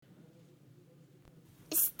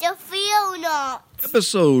The Theonauts.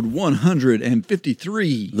 Episode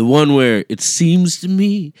 153. The one where it seems to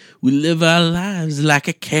me we live our lives like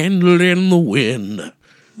a candle in the wind.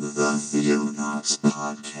 The Theonauts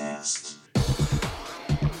Podcast.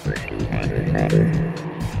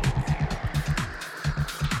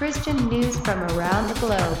 Christian news from around the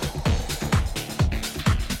globe.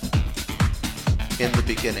 In the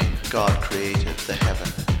beginning, God created the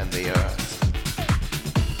heaven and the earth.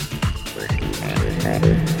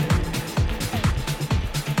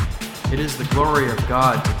 It is the glory of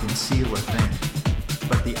God to conceal a thing,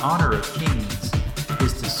 but the honor of kings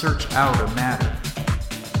is to search out a matter.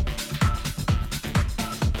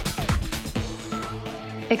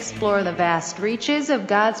 Explore the vast reaches of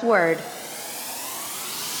God's Word.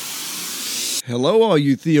 Hello, all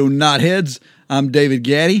you Theonaut heads. I'm David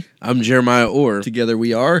Gaddy. I'm Jeremiah Orr. Together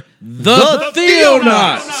we are The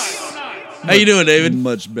Theonauts! How you doing, David?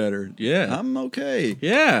 Much better. Yeah. I'm okay.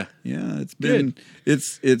 Yeah. Yeah, it's been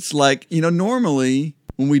it's like, normally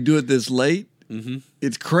when we do it this late,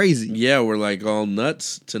 it's crazy. Yeah, we're like all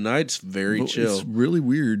nuts. Tonight's very But chill. It's really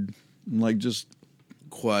weird. Like just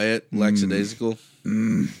Quiet, lackadaisical.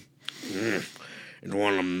 It's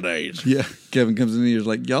one of them days. yeah, Kevin comes in here and is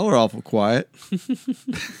like, y'all are awful quiet.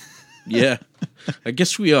 Yeah. I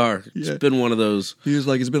guess we are. It's Yeah. been one of those. He was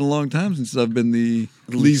like, it's been a long time since I've been the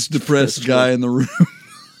least depressed guy in the room.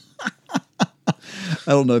 I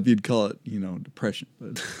don't know if you'd call it, depression.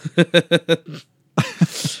 But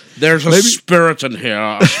There's a spirit in here,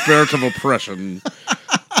 a spirit of oppression.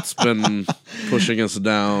 It's been pushing us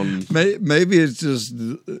down. maybe it's just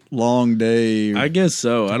a long day. I guess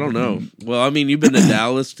so. I don't know. Well, I mean, you've been to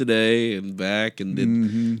Dallas today and back,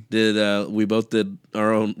 and we both did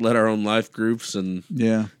our own life groups, and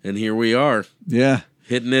Yeah. here we are Yeah.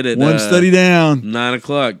 hitting it at One study down.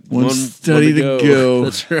 9:00. One study to go.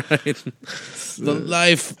 That's right. The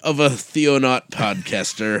life of a Theonaut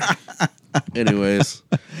podcaster. Anyways,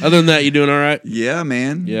 other than that, you doing all right? Yeah,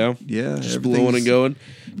 man. Yeah? Yeah. Just blowing and going?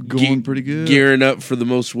 Going pretty good. Gearing up for the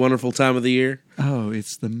most wonderful time of the year? Oh,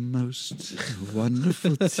 it's the most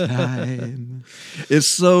wonderful time.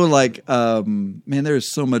 It's so like, man,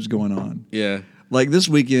 there's so much going on. Yeah. Like this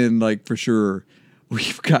weekend, like for sure,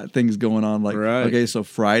 we've got things going on. Like, Right. okay, so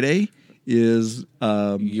Friday is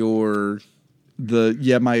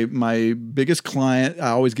my biggest client. I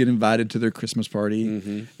always get invited to their Christmas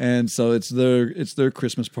party, and so it's their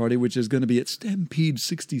Christmas party, which is going to be at Stampede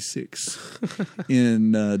 66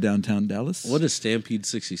 in downtown Dallas. What is Stampede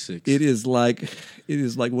 66? It is like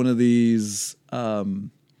one of these,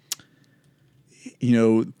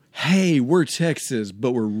 hey, we're Texas,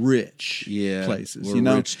 but we're rich places.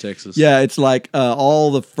 We're rich Texas. Yeah, it's like all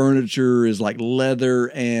the furniture is like leather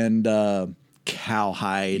and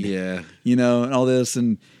cowhide. Yeah. And all this,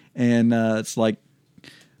 and it's like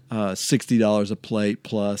 $60 a plate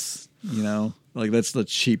plus. Like that's the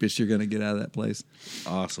cheapest you're going to get out of that place.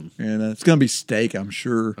 Awesome. And it's going to be steak, I'm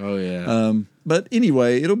sure. Oh yeah. But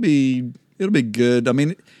anyway, it'll be good. I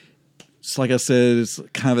mean, it's like I said, it's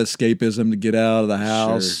kind of escapism to get out of the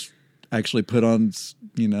house, actually put on,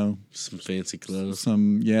 some fancy clothes.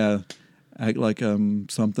 act like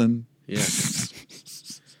something. Yeah.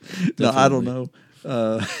 No, I don't know.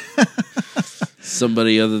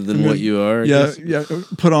 Somebody other than what you are. I Yeah, guess.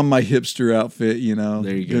 put on my hipster outfit.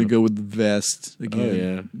 There you Gonna go. go with the vest again. Oh,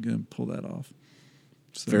 yeah. I'm gonna pull that off.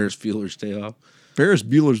 So, Ferris Bueller's Day Off. Ferris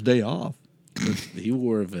Bueller's Day Off. He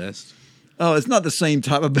wore a vest. Oh, it's not the same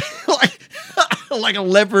type of like a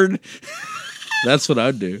leopard, That's what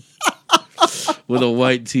I'd do. With a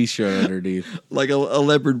white T-shirt underneath like a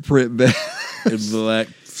leopard print vest. and black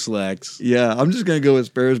slacks. Yeah, I'm just gonna go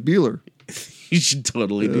with Ferris Bueller. You should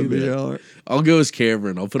totally do It'll be that. all right. I'll go as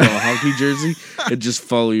Cameron. I'll put on a hockey jersy and just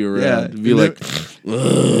follow you around. Yeah, And be and like,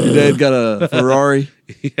 Your dad got a Ferrari,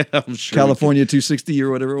 yeah, I'm sure. California 260 or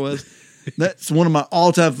whatever it was. That's one of my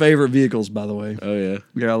all-time favorite vehicles, by the way. Oh yeah,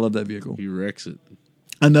 Yeah, I love that vehicle. he wrecks it.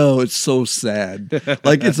 I know, it's so sad.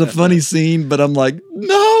 Like, it's a funny scene, but I'm like,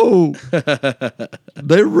 no!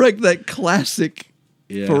 They wrecked that classic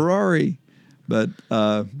Yeah. Ferrari. But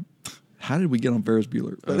how did we get on Ferris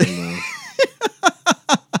Bueller? I don't know.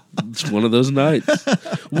 It's one of those nights.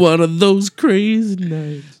 One of those crazy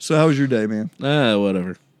nights. So how was your day, man?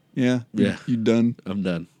 Whatever. Yeah? Yeah. You done? I'm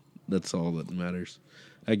done. That's all that matters.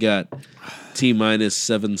 I got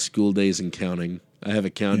T-7 school days and counting. I have a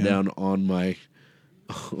countdown on my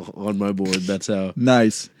board. That's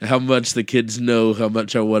Nice. how much the kids know how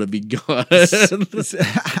much I want to be gone.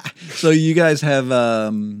 So you guys have a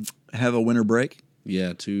winter break?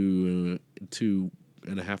 Yeah,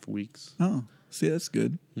 2.5 weeks. Oh, see, that's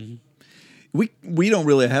good. Mm-hmm. we don't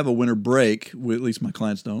really have a winter break. At least my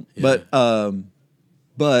clients don't. Yeah.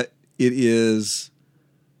 But it is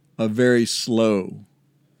a very slow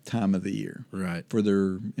time of the year, right, for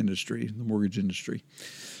their industry, the mortgage industry.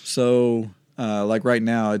 So, like right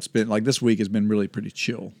now, it's been like this week has been really pretty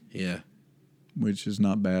chill. Yeah, which is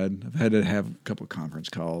not bad. I've had to have a couple of conference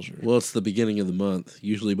calls. Well, it's the beginning of the month.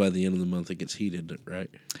 Usually, by the end of the month, it gets heated, right?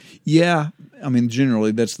 Yeah, I mean,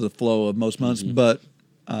 generally that's the flow of most months, but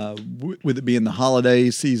with it being the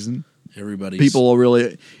holiday season. People are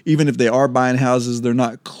really, even if they are buying houses, they're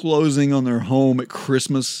not closing on their home at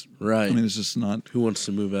Christmas. Right. I mean, it's just not. Who wants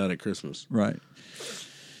to move out at Christmas? Right.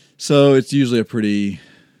 So it's usually a pretty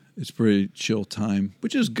chill time,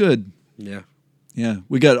 which is good. Yeah. Yeah.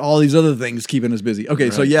 We got all these other things keeping us busy. Okay.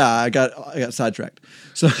 Right. So yeah, I got sidetracked.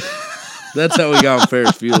 So that's how we got on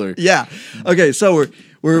Ferris Bueller. Yeah. Okay. So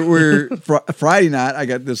we're Friday night. I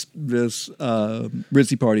got this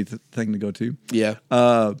ritzy party thing to go to.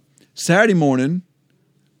 Yeah. Saturday morning,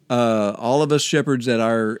 all of us shepherds at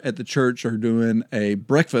the church are doing a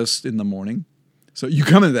breakfast in the morning. So you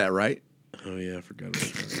come to that, right? Oh yeah, I forgot about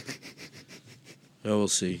that. Oh, we'll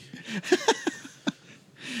see.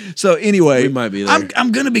 So anyway, we might be there.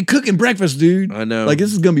 I'm gonna be cooking breakfast, dude. I know. Like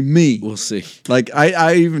this is gonna be me. We'll see. Like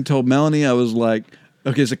I even told Melanie, I was like,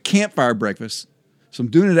 okay, it's a campfire breakfast, so I'm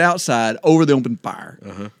doing it outside over the open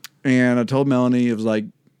fire. And I told Melanie, it was like,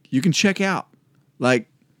 you can check out, like.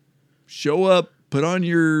 Show up, put on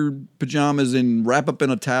your pajamas, and wrap up in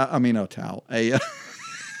a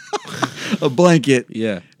blanket.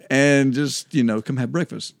 Yeah, and just come have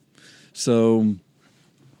breakfast. So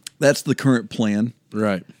that's the current plan,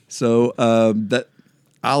 right? So that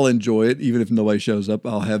I'll enjoy it, even if nobody shows up.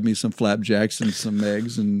 I'll have me some flapjacks and some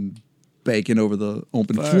eggs and bacon over the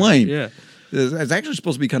open flame. Yeah, it's actually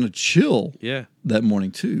supposed to be kind of chill. Yeah, that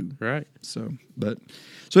morning too. Right.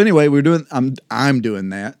 So anyway, I'm doing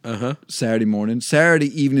that Saturday morning. Saturday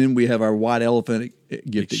evening, we have our White Elephant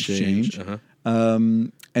gift exchange.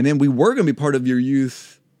 And then we were going to be part of your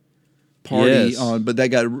youth party but that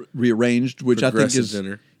got rearranged, which I think is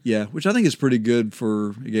dinner. Yeah, which I think is pretty good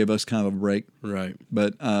it gave us kind of a break. Right.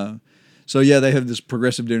 But so yeah, they have this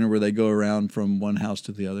progressive dinner where they go around from one house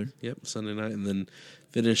to the other. Yep, Sunday night, and then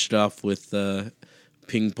finished off with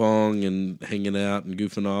ping pong and hanging out and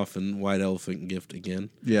goofing off and White Elephant gift again.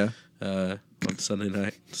 Yeah. On Sunday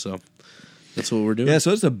night. So that's what we're doing. Yeah,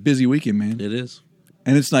 so it's a busy weekend, man. It is.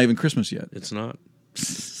 And it's not even Christmas yet. It's not.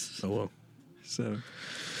 Oh, well. So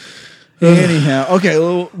anyhow, okay,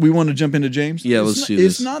 well, we want to jump into James? Yeah, let's do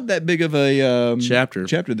this. It's not that big of a chapter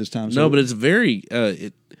this time. No, but it's very...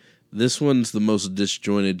 this one's the most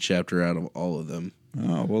disjointed chapter out of all of them.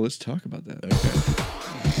 Oh, well, let's talk about that. Okay.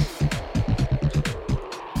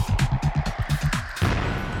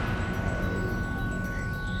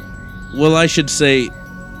 Well, I should say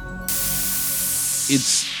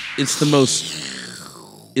it's the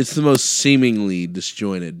most seemingly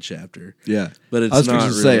disjointed chapter. Yeah, but it's I was not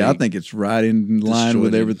going to really say I think it's right in line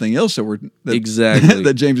with everything else exactly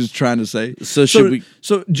that James is trying to say.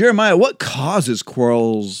 So Jeremiah, what causes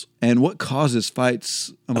quarrels and what causes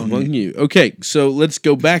fights among you? Okay, so let's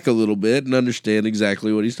go back a little bit and understand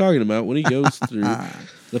exactly what he's talking about when he goes through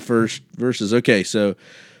the first verses. Okay, so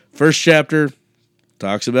first chapter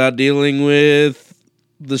talks about dealing with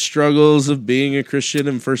the struggles of being a Christian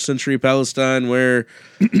in first century Palestine where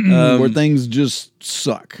things just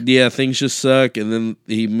suck. Yeah, things just suck. And then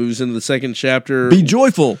he moves into the second chapter. Be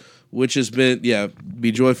joyful. Which has been,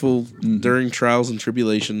 be joyful during trials and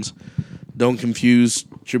tribulations. Don't confuse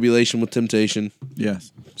tribulation with temptation.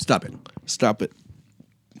 Yes. Stop it.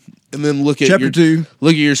 And then look at chapter 2.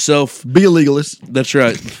 Look at yourself. Be a legalist. That's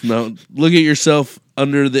right. No, look at yourself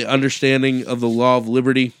under the understanding of the law of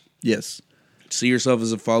liberty. Yes. See yourself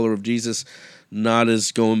as a follower of Jesus, not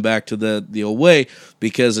as going back to the old way,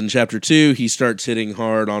 because in chapter 2, he starts hitting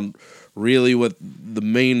hard on really what the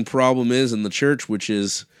main problem is in the church, which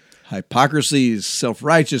is hypocrisy,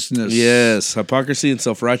 self-righteousness. Yes, hypocrisy and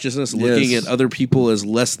self-righteousness, looking at other people as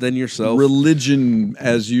less than yourself. Religion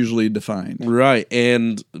as usually defined. Right,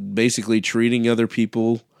 and basically treating other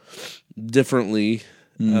people differently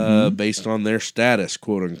based on their status,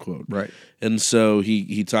 quote unquote. Right. And so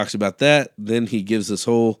he talks about that. Then he gives this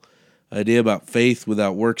whole idea about faith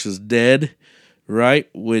without works is dead, right?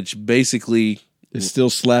 Which basically is still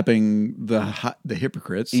slapping the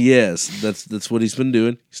hypocrites. Yes, that's what he's been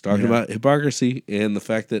doing. He's talking about hypocrisy and the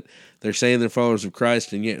fact that they're saying they're followers of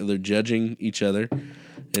Christ and yet they're judging each other.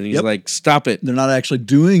 And he's like, stop it. They're not actually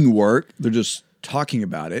doing work. They're just talking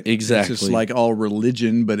about it. Exactly. It's just like all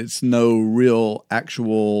religion, but it's no real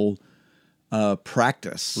actual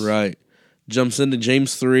practice. Right. jumps into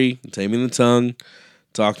James 3, taming the tongue,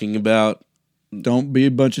 talking about Don't be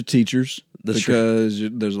a bunch of teachers That's because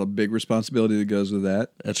there's a big responsibility that goes with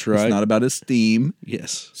that. That's right. It's not about esteem.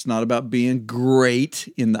 yes, It's not about being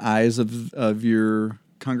great in the eyes of your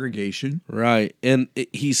congregation. right. And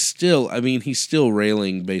he's still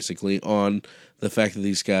railing basically on the fact that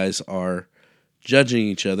these guys are judging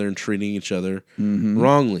each other and treating each other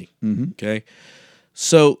wrongly. Okay,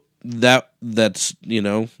 so that's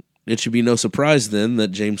it should be no surprise then that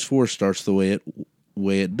James 4 starts the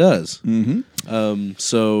way it does.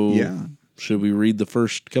 So Yeah. should we read the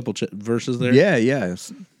first couple verses there? Yeah.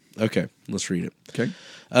 Okay, let's read it. Okay.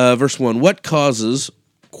 Verse 1, what causes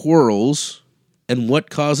quarrels and what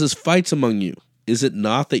causes fights among you? Is it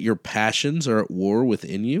not that your passions are at war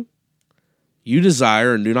within you? You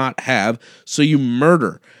desire and do not have, so you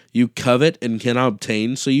murder. You covet and cannot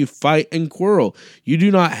obtain, so you fight and quarrel. You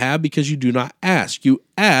do not have because you do not ask. You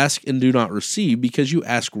ask and do not receive because you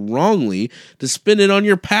ask wrongly to spend it on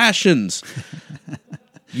your passions.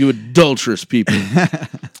 You adulterous people.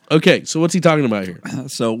 Okay, so what's he talking about here?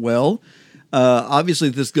 So, obviously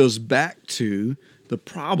this goes back to the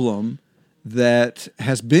problem that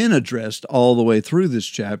has been addressed all the way through this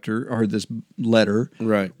chapter or this letter,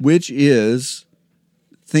 Right. which is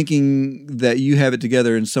thinking that you have it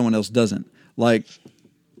together and someone else doesn't. Like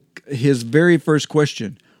his very first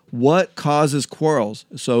question, what causes quarrels?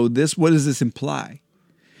 So what does this imply?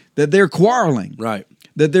 That they're quarreling, Right.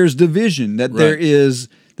 that there's division, that Right.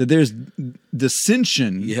 there's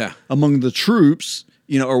dissension Yeah. among the troops,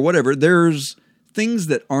 or whatever. There's things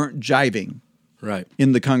that aren't jiving Right.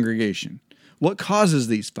 in the congregation. What causes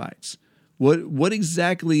these fights? What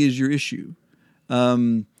exactly is your issue?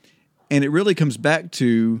 And it really comes back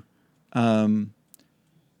to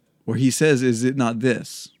where he says, is it not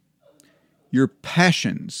this? Your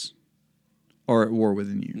passions are at war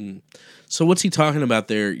within you. So what's he talking about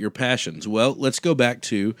there? Your passions. Well, let's go back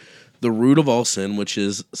to the root of all sin, which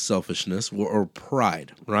is selfishness or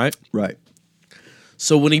pride, right? Right.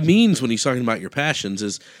 So what he means when he's talking about your passions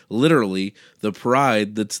is literally the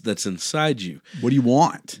pride that's inside you. What do you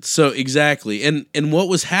want? So exactly. And what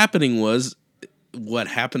was happening was what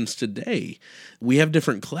happens today. We have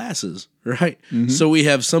different classes, right? So we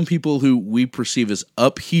have some people who we perceive as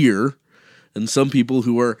up here and some people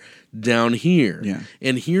who are down here. Yeah.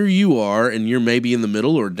 And here you are, and you're maybe in the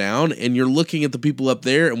middle or down, and you're looking at the people up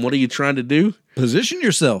there, and what are you trying to do? Position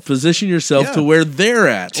yourself. Position yourself Yeah. to where they're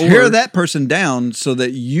at. Tear Or- that person down so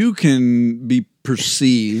that you can be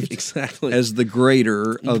perceived Exactly. as the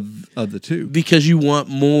greater of the two. Because you want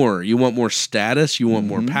more. You want more status. You want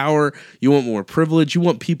more power. You want more privilege. You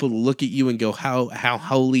want people to look at you and go, how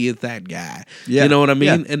holy is that guy? Yeah. You know what I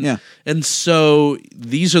mean? Yeah. And so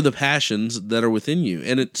these are the passions that are within you.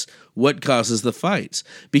 And it's what causes the fights.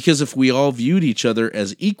 Because if we all viewed each other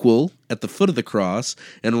as equal at the foot of the cross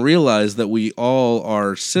and realized that we all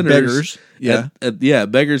are sinners. Beggars. Yeah.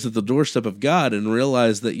 Beggars at the doorstep of God, and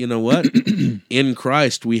realize that, you know what? In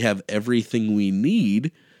Christ we have everything we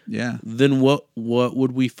need. Yeah. Then what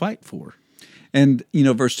would we fight for? And,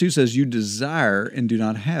 verse 2 says, you desire and do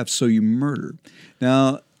not have, so you murder.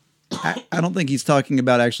 Now, I don't think he's talking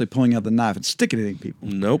about actually pulling out the knife and sticking it in people.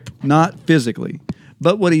 Nope. Not physically.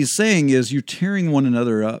 But what he's saying is you're tearing one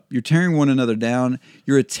another up. You're tearing one another down.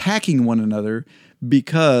 You're attacking one another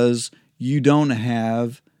because you don't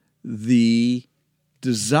have the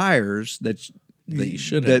desires that you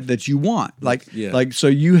should have. that you want. Yeah. Like so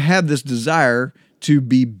you have this desire to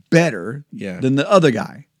be better Yeah. than the other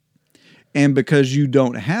guy. And because you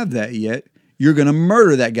don't have that yet, you're going to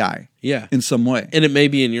murder that guy Yeah. in some way. And it may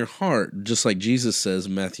be in your heart, just like Jesus says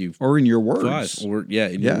in Matthew Or in your 5. words. Or, in Yeah.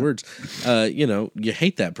 your words. You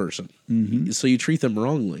hate that person. So you treat them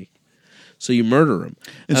wrongly. So you murder them.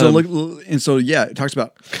 And so it talks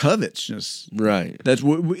about covetousness. Right.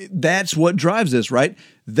 That's what drives this, right?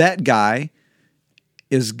 That guy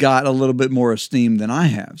has got a little bit more esteem than I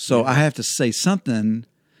have. So I have to say something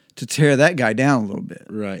to tear that guy down a little bit.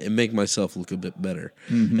 Right. And make myself look a bit better.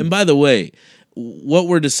 And by the way, what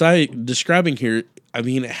we're describing here, I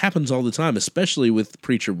mean, it happens all the time, especially with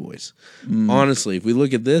preacher boys. Honestly, if we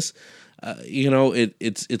look at this,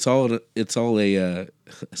 it's all a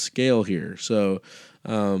scale here. So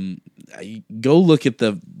go look at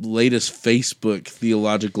the latest Facebook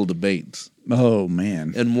theological debates Oh,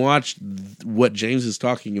 man. and watch what James is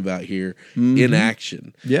talking about here in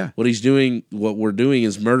action. Yeah. What we're doing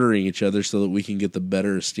is murdering each other so that we can get the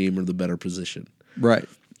better esteem or the better position, Right.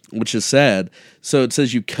 which is sad. So it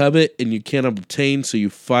says you covet and you cannot obtain, so you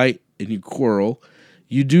fight and you quarrel.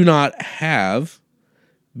 You do not have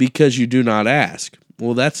because you do not ask.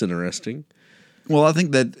 Well, that's interesting. Well, I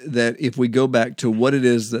think that if we go back to what it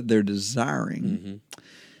is that they're desiring,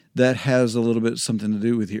 that has a little bit something to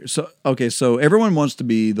do with here. So, okay, so everyone wants to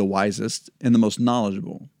be the wisest and the most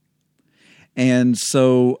knowledgeable. And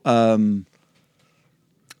so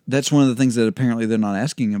that's one of the things that apparently they're not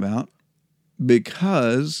asking about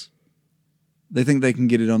because they think they can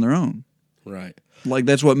get it on their own. Right. Like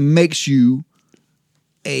that's what makes you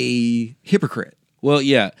a hypocrite. Well,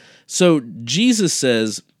 yeah. So Jesus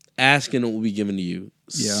says, ask and it will be given to you.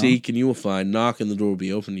 Yeah. Seek and you will find. Knock and the door will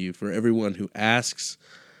be open to you. For everyone who asks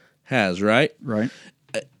has, right? Right.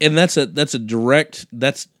 And that's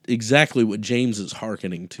exactly what James is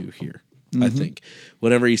hearkening to here, I think.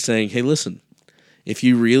 Whenever he's saying, hey, listen, if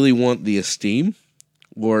you really want the esteem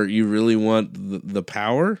or you really want the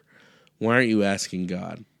power, why aren't you asking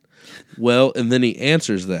God? Well, and then he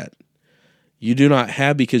answers that. You do not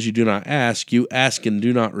have because you do not ask. You ask and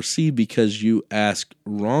do not receive because you ask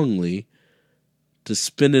wrongly to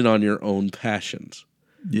spend it on your own passions.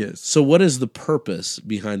 Yes. So what is the purpose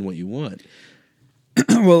behind what you want?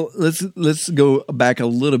 Well, let's go back a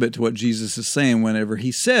little bit to what Jesus is saying whenever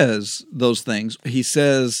he says those things. He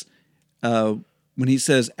says, when he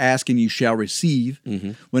says, ask and you shall receive,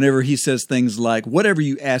 whenever he says things like, whatever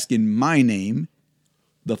you ask in my name,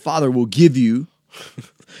 the Father will give you.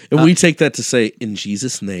 And we take that to say, in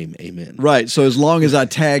Jesus' name, amen. Right. So as long as I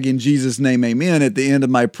tag in Jesus' name, amen, at the end of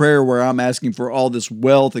my prayer where I'm asking for all this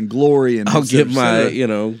wealth and glory and I'll et cetera, get et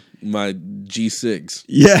cetera. my G6.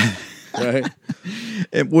 Yeah. Right?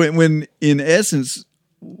 And when in essence,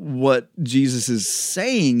 what Jesus is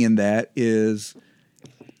saying in that is,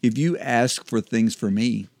 if you ask for things for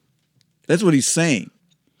me, that's what he's saying.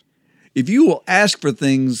 If you will ask for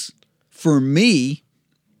things for me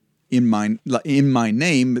in my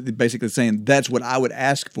name, basically saying that's what I would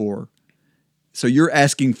ask for. So you're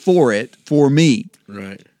asking for it for me.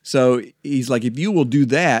 Right. So he's like, if you will do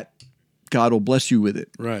that, God will bless you with it.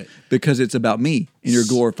 Right. Because it's about me and you're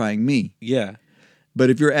glorifying me. Yeah. But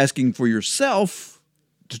if you're asking for yourself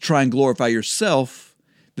to try and glorify yourself,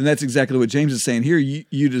 then that's exactly what James is saying here.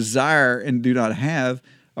 You desire and do not have,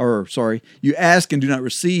 you ask and do not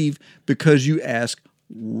receive because you ask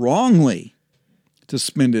wrongly to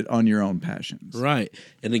spend it on your own passions. Right.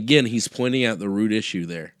 And again, he's pointing out the root issue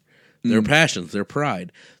there. Their passions, their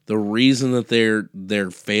pride. The reason that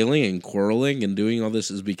they're failing and quarreling and doing all this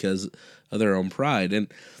is because of their own pride. And,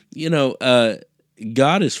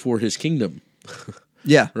 God is for his kingdom.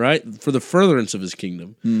 Yeah. Right? For the furtherance of his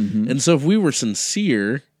kingdom. And so if we were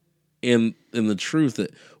sincere in the truth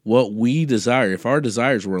that what we desire, if our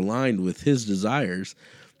desires were aligned with his desires,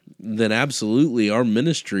 then absolutely our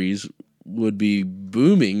ministries would be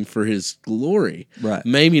booming for his glory. Right.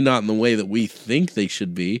 Maybe not in the way that we think they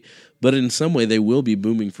should be, but in some way they will be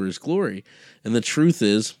booming for his glory. And the truth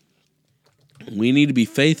is, we need to be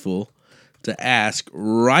faithful to ask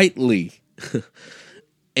rightly.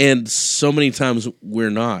 And so many times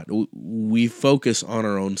we're not. We focus on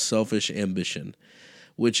our own selfish ambition,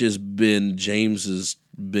 which has been James's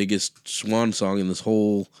biggest swan song in this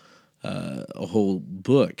whole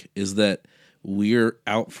book, is that we're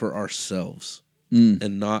out for ourselves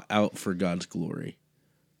and not out for God's glory.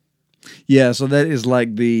 Yeah, so that is like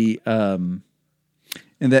and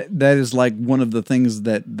that is like one of the things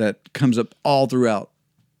that comes up all throughout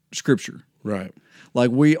Scripture. Right.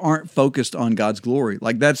 Like we aren't focused on God's glory.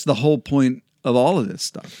 Like that's the whole point of all of this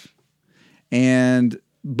stuff.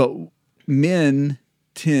 But men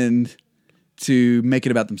tend to make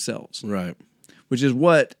it about themselves. Right. Which is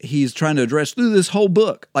what he's trying to address through this whole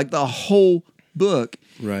book. Like the whole book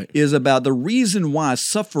is about the reason why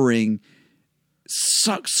suffering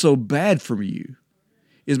sucks so bad for you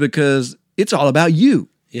is because it's all about you.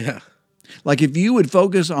 Yeah. Like if you would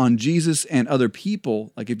focus on Jesus and other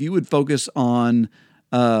people, like if you would focus on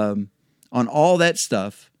all that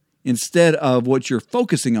stuff instead of what you're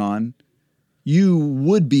focusing on, you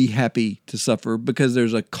would be happy to suffer because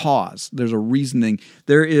there's a cause, there's a reasoning,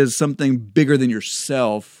 there is something bigger than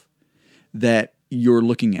yourself that you're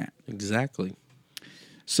looking at. Exactly.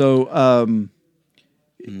 So I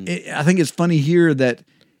think it's funny here that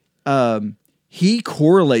he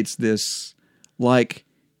correlates this like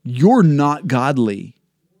you're not godly.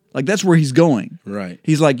 Like that's where he's going. Right.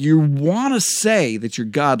 He's like, you want to say that you're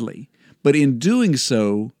godly, but in doing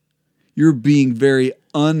so, you're being very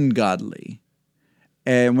ungodly.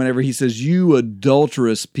 And whenever he says, you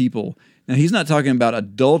adulterous people, now he's not talking about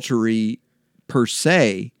adultery per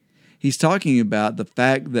se. He's talking about the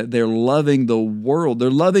fact that they're loving the world. They're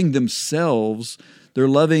loving themselves. They're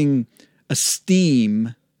loving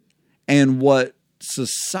esteem and what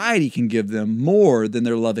society can give them more than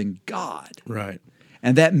they're loving God. Right.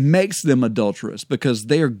 And that makes them adulterous because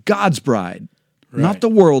they are God's bride, Right. not the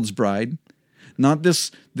world's bride, not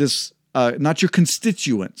not your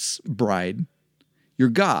constituents' bride. You're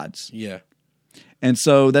God's. Yeah. And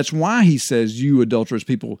so that's why he says, you adulterous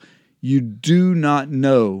people, you do not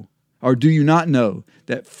know, or do you not know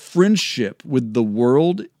that friendship with the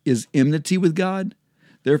world is enmity with God?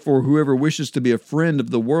 Therefore, whoever wishes to be a friend of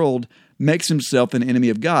the world makes himself an enemy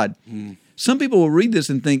of God. Some people will read this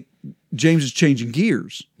and think James is changing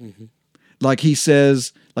gears. Like he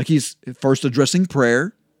says, like he's first addressing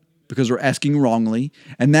prayer because we're asking wrongly,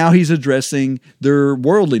 and now he's addressing their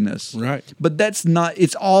worldliness. Right. But that's not,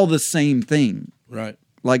 it's all the same thing. Right.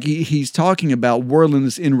 Like he's talking about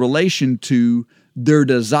worldliness in relation to their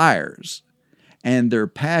desires and their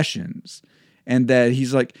passions. And that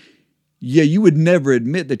he's like, yeah, you would never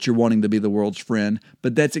admit that you're wanting to be the world's friend,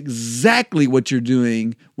 but that's exactly what you're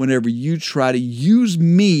doing whenever you try to use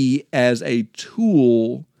me as a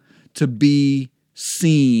tool to be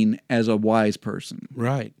seen as a wise person.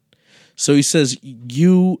 Right. So he says,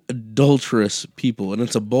 you adulterous people, and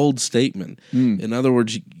it's a bold statement. In other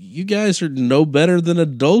words, you guys are no better than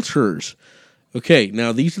adulterers. Okay,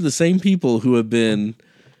 now these are the same people who have been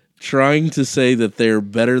trying to say that they're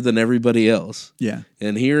better than everybody else. Yeah.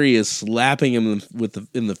 And here he is slapping him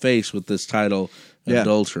in the face with this title, Yeah.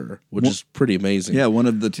 adulterer, which is pretty amazing. Yeah, one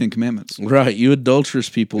of the 10 Commandments. Right. You adulterous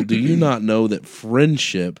people, do you not know that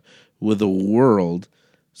friendship with the world,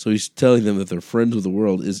 so he's telling them that they're friends with the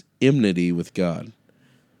world, is enmity with God?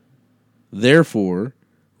 Therefore,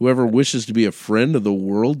 whoever wishes to be a friend of the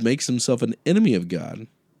world makes himself an enemy of God.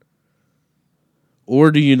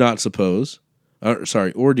 Or do you suppose that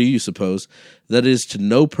it is to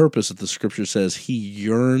no purpose that the scripture says he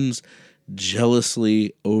yearns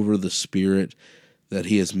jealously over the Spirit that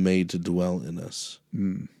he has made to dwell in us?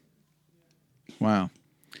 Wow.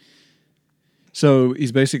 So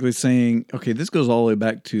he's basically saying, okay, this goes all the way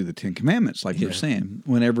back to the 10 Commandments, like you're saying.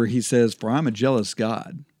 Whenever he says, for I'm a jealous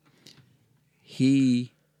God,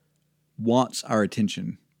 he wants our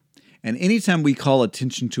attention. And anytime we call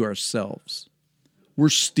attention to ourselves, we're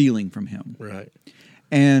stealing from him. Right.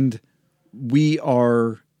 And we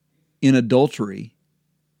are in adultery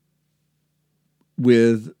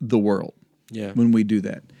with the world when we do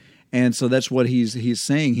that. And so that's what he's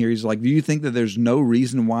saying here. He's like, do you think that there's no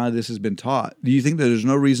reason why this has been taught? Do you think that there's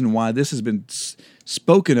no reason why this has been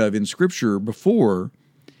spoken of in Scripture before?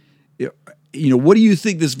 You know, what do you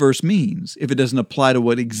think this verse means if it doesn't apply to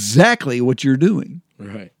exactly what you're doing?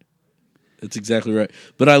 Right. That's exactly right.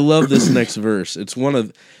 But I love this next verse. It's one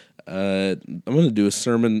of, I'm going to do a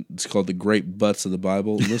sermon. It's called The Great Butts of the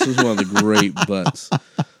Bible. And this is one of the great butts.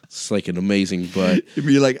 It's like an amazing butt. It'd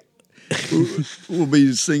be like, we'll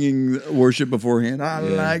be singing worship beforehand. I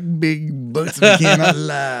like big butts, we cannot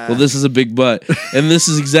lie. Well, this is a big butt. And this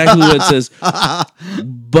is exactly what it says.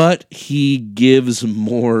 But he gives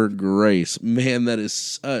more grace. Man, that is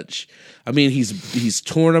such. I mean, he's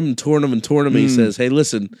torn him and torn him and torn him. And he says, hey,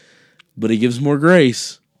 listen, but he gives more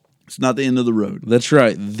grace. It's not the end of the road. That's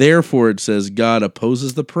right. Therefore, it says, God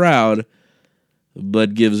opposes the proud,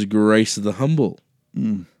 but gives grace to the humble.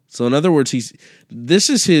 So, in other words, this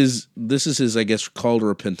is his, I guess, call to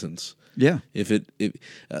repentance. Yeah.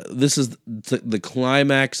 This is the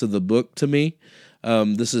climax of the book to me.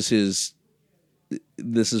 This is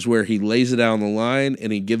where he lays it out on the line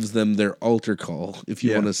and he gives them their altar call, if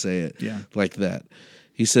you want to say it like that.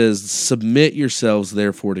 He says, submit yourselves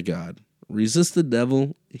therefore to God. Resist the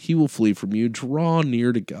devil, he will flee from you. Draw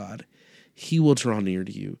near to God, he will draw near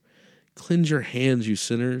to you. Cleanse your hands, you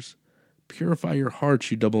sinners. Purify your hearts,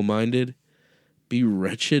 you double-minded. Be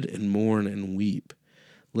wretched and mourn and weep.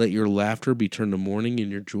 Let your laughter be turned to mourning and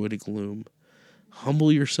your joy to gloom.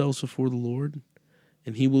 Humble yourselves before the Lord,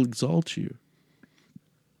 and he will exalt you.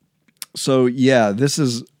 So, this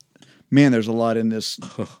is, man, there's a lot in this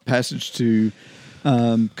passage to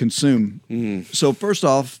consume. So, first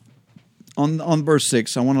off, on verse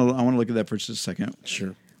 6, I want to look at that for just a second.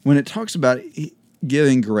 Sure. When it talks about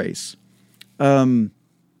giving grace,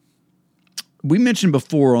 we mentioned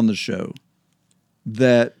before on the show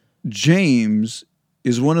that James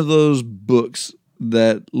is one of those books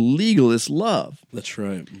that legalists love. That's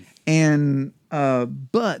right. And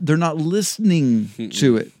but they're not listening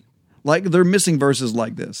to it. Like they're missing verses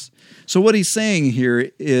like this. So what he's saying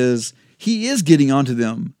here is he is getting onto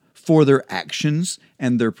them for their actions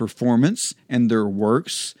and their performance and their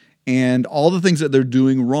works and all the things that they're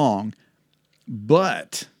doing wrong.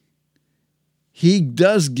 But he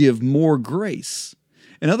does give more grace.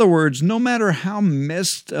 In other words, no matter how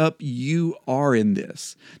messed up you are in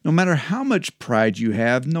this, no matter how much pride you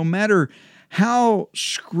have, no matter how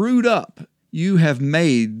screwed up you have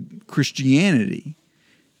made Christianity,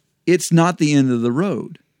 it's not the end of the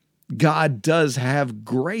road. God does have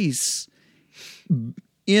grace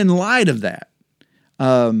in light of that.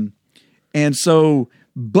 And so,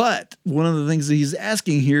 but one of the things that he's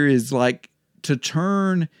asking here is like to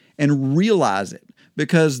turn and realize it,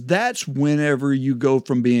 because that's whenever you go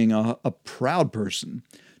from being a proud person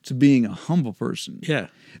to being a humble person. Yeah.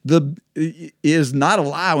 It is not a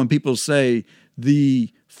lie when people say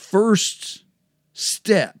the first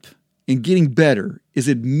step in getting better is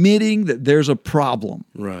admitting that there's a problem.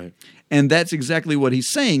 Right. And that's exactly what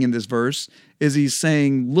he's saying in this verse, is he's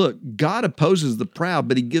saying, look, God opposes the proud,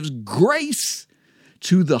 but he gives grace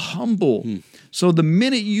to the humble. So the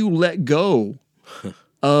minute you let go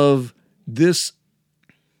of this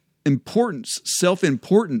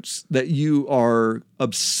self-importance that you are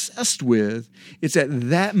obsessed with, it's at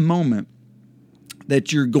that moment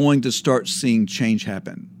that you're going to start seeing change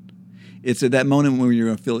happen. It's at that moment when you're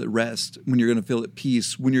going to feel at rest, when you're going to feel at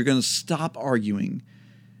peace, when you're going to stop arguing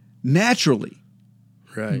naturally.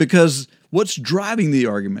 Right. Because what's driving the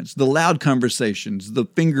arguments, the loud conversations, the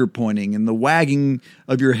finger pointing and the wagging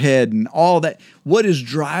of your head and all that, what is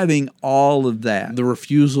driving all of that? The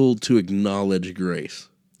refusal to acknowledge grace.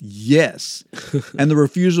 Yes. And the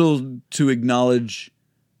refusal to acknowledge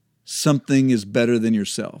something is better than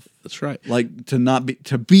yourself. That's right. Like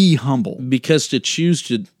to be humble. Because to choose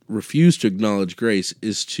to refuse to acknowledge grace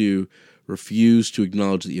is to refuse to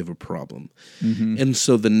acknowledge that you have a problem. Mm-hmm. And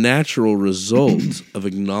so the natural result of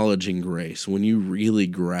acknowledging grace, when you really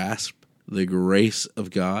grasp the grace of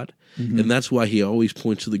God, and that's why he always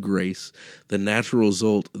points to the grace, the natural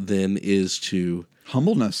result then is to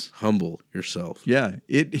humble yourself. Yeah,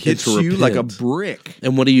 it hits to you like a repent. brick.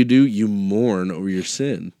 And what do? You mourn over your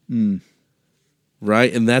sin.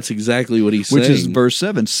 Right? And that's exactly what he's saying. Which is verse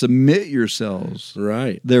 7, submit yourselves,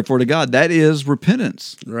 Right. therefore, to God. That is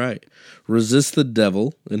repentance. Right. Resist the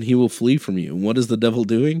devil, and he will flee from you. And what is the devil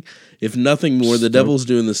doing? If nothing more, the devil's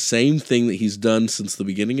doing the same thing that he's done since the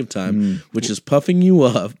beginning of time, which is puffing you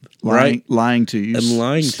up, right? Lying to you. And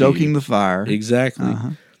lying to stoking you. the fire. Exactly.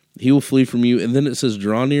 He will flee from you. And then it says,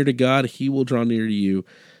 draw near to God, he will draw near to you.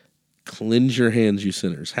 Cleanse your hands, you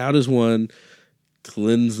sinners. How does one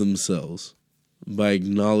cleanse themselves? By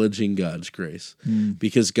acknowledging God's grace.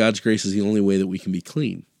 Because God's grace is the only way that we can be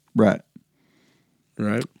clean. Right.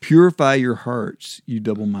 Right? Purify your hearts, you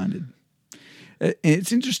double-minded. And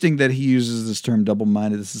it's interesting that he uses this term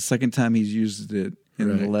double-minded. This is the second time he's used it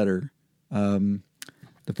in the letter. The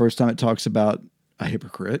first time it talks about a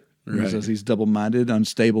hypocrite. He says he's double-minded,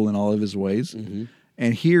 unstable in all of his ways.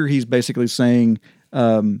 And here he's basically saying,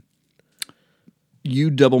 you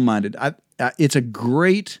double-minded. It's a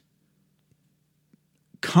great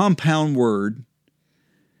compound word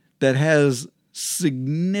that has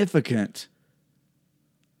significant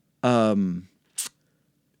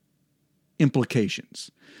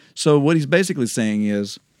implications. So what he's basically saying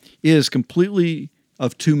is completely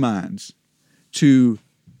of two minds to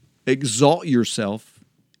exalt yourself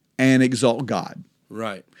and exalt God.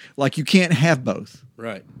 Right. Like you can't have both.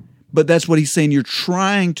 Right. But that's what he's saying you're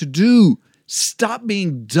trying to do. Stop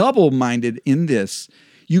being double-minded in this.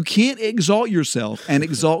 You can't exalt yourself and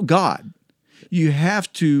exalt God. You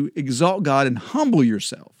have to exalt God and humble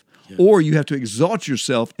yourself. Or you have to exalt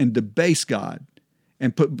yourself and debase God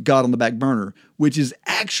and put God on the back burner, which is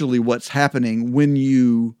actually what's happening when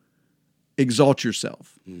you exalt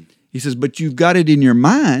yourself. He says, but you've got it in your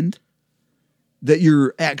mind that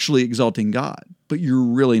you're actually exalting God, but you're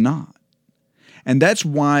really not. And that's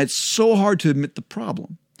why it's so hard to admit the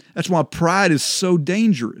problem. That's why pride is so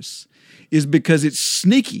dangerous, is because it's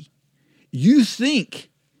sneaky. You think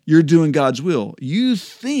you're doing God's will. You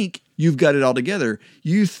think you've got it all together.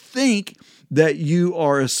 You think that you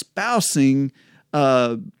are espousing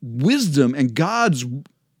wisdom and God's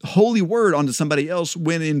holy word onto somebody else,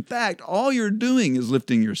 when in fact, all you're doing is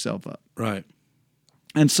lifting yourself up. Right.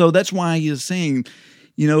 And so that's why he is saying,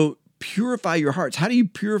 purify your hearts. How do you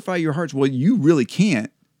purify your hearts? Well, you really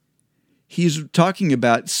can't. He's talking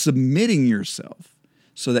about submitting yourself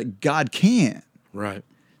so that God can. Right.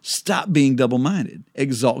 Stop being double-minded.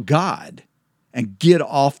 Exalt God and get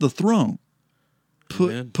off the throne.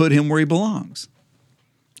 Put him where he belongs.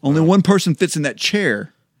 Only one person fits in that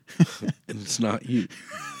chair. And it's not you.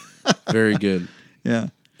 Very good. Yeah.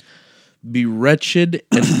 Be wretched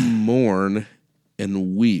and mourn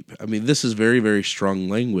and weep. I mean, this is very, very strong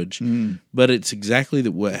language, but it's exactly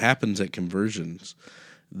what happens at conversions.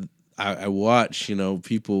 I watch,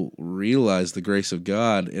 people realize the grace of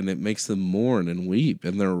God, and it makes them mourn and weep,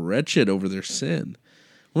 and they're wretched over their sin.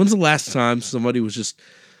 When's the last time somebody was just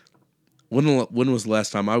When was the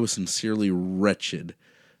last time I was sincerely wretched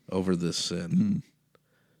over this sin?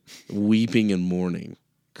 Weeping and mourning,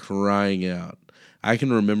 crying out. I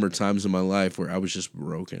can remember times in my life where I was just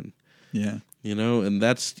broken. Yeah. You know, and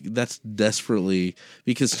that's desperately,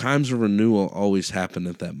 because times of renewal always happen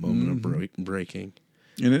at that moment of breaking.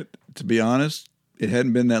 And it, to be honest, it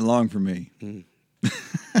hadn't been that long for me.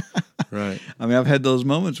 Right. I mean, I've had those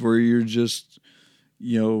moments where you're just,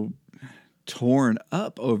 torn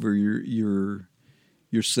up over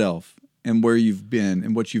yourself and where you've been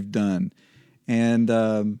and what you've done. And,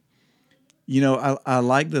 I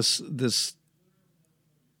like this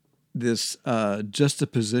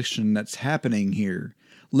juxtaposition that's happening here.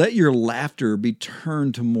 Let your laughter be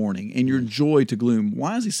turned to mourning and your joy to gloom.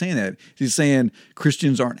 Why is he saying that? He's saying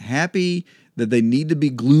Christians aren't happy, that they need to be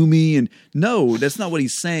gloomy. And no, that's not what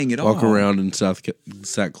he's saying at all. Walk around in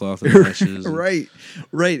sackcloth and ashes. Right.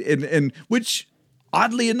 And which,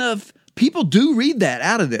 oddly enough, people do read that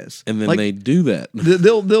out of this. And then they do that.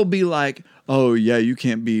 They'll be like, oh, yeah, you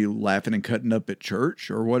can't be laughing and cutting up at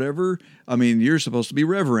church or whatever. I mean, you're supposed to be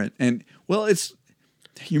reverent. And, well,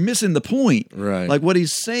 you're missing the point. Right. Like what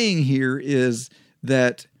he's saying here is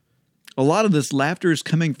that a lot of this laughter is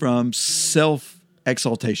coming from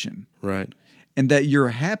self-exaltation. Right. And that you're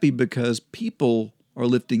happy because people are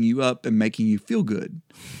lifting you up and making you feel good.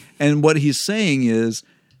 And what he's saying is,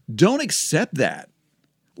 don't accept that.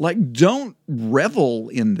 Like, don't revel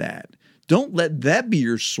in that. Don't let that be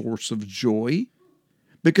your source of joy,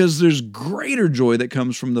 because there's greater joy that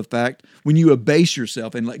comes from the fact when you abase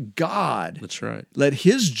yourself and let God, That's right, let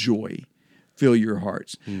His joy fill your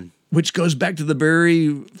hearts, which goes back to the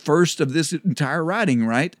very first of this entire writing,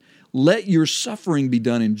 right? Let your suffering be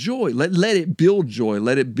done in joy. Let it build joy.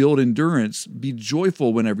 Let it build endurance. Be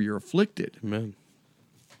joyful whenever you're afflicted. Amen.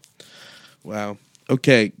 Wow.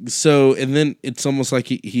 Okay, so, and then it's almost like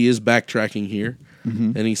he is backtracking here,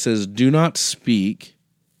 and he says, do not speak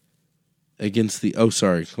against the,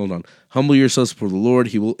 humble yourselves before the Lord,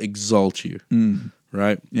 He will exalt you,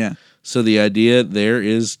 right? Yeah. So the idea there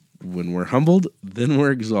is, when we're humbled, then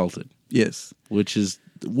we're exalted. Yes. Which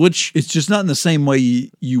It's just not in the same way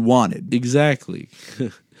you wanted. exactly.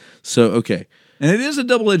 So, okay. And it is a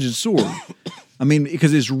double-edged sword. I mean,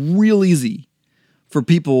 because it's real easy for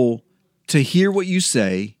people to hear what you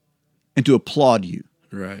say and to applaud you.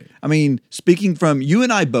 Right. I mean, speaking from you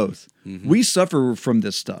and I both, we suffer from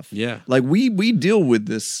this stuff. Yeah. Like we deal with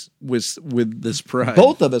this with This pride.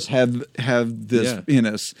 Both of us have this Yeah. in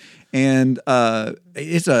us, and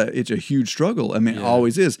it's a huge struggle. I mean, it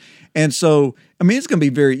always is. And so, I mean, it's going to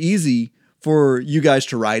be very easy for you guys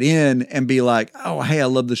to write in and be like, "Oh, hey, I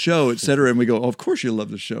love the show," et cetera. And we go, oh, "Of course you love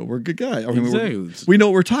the show. We're a good guy. I mean, Exactly. we know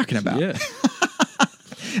what we're talking about." Yeah.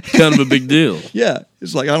 Kind of a big deal. Yeah,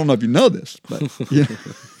 it's like, I don't know if you know this, but yeah.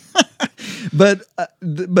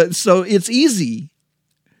 but so it's easy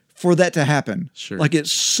for that to happen. Sure. Like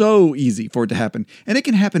it's so easy for it to happen, and it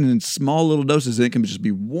can happen in small little doses. And it can just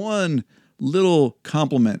be one little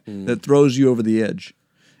compliment that throws you over the edge,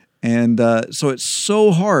 and so it's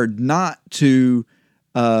so hard not to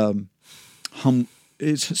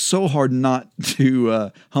It's so hard not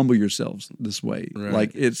to humble yourselves this way. Right.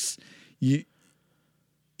 Like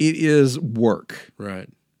it is work Right.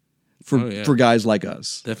 for guys like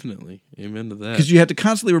us, Definitely. Amen to that. because you have to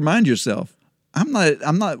constantly remind yourself, I'm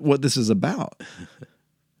not what this is about.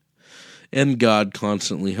 And God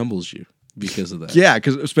constantly humbles you because of that. Yeah,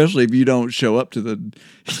 because especially if you don't show up to the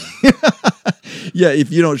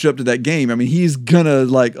if you don't show up to that game, I mean, He's gonna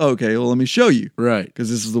like, okay, well, let me show you, Right. because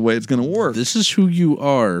this is the way it's gonna work. This is who you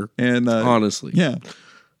are, And honestly. yeah,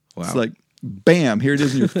 Wow. it's like, bam, here it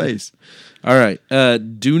is in your face. All right.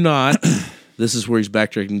 Do not, this is where he's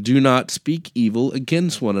backtracking, do not speak evil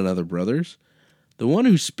against one another, brothers. The one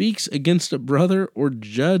who speaks against a brother or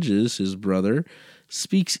judges his brother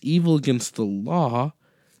speaks evil against the law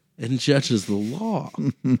and judges the law.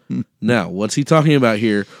 Now, what's he talking about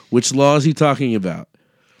here? Which law is he talking about?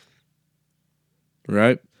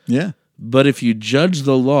 Right? Yeah, But if you judge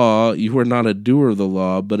the law, you are not a doer of the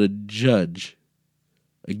law, but a judge.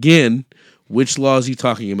 Again, which law is he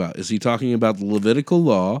talking about? Is he talking about the Levitical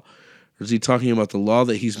law, or is he talking about the law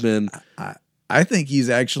that he's been... I think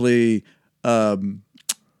he's actually leaning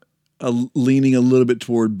a little bit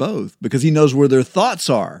toward both, because he knows where their thoughts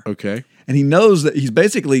are. Okay. And he knows that he's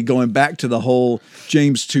basically going back to the whole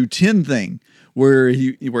James 2:10 thing, where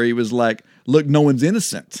he was like, look, no one's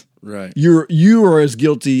innocent. Right. You are as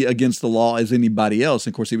guilty against the law as anybody else.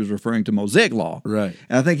 And of course, he was referring to Mosaic law. Right.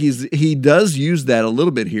 And I think he does use that a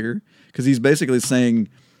little bit here, because he's basically saying,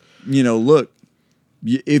 look,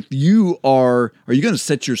 if you are you going to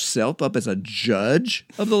set yourself up as a judge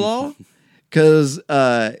of the law? Because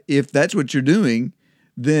if that's what you're doing,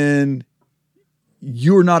 then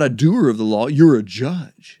you're not a doer of the law. You're a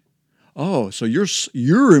judge. Oh, so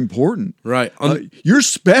you're important. Right. You're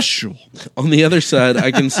special. On the other side,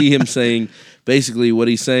 I can see him saying, basically what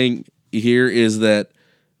he's saying here is that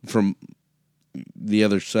from the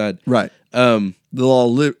other side. Right. The law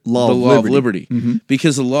of liberty. Mm-hmm.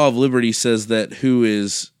 Because the law of liberty says that who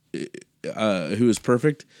is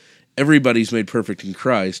perfect, everybody's made perfect in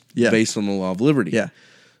Christ based on the law of liberty. Yeah.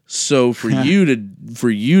 So for you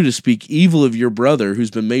to speak evil of your brother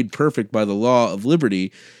who's been made perfect by the law of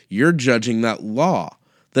liberty, you're judging that law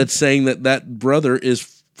that's saying that brother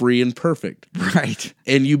is free and perfect. Right.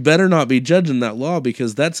 And you better not be judging that law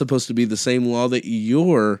because that's supposed to be the same law that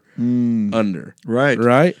you're under. Right.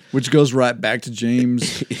 Right? Which goes right back to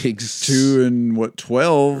James 2 and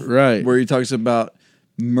 12. Right. Where he talks about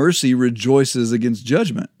mercy rejoices against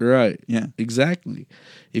judgment. Right. Yeah. Exactly.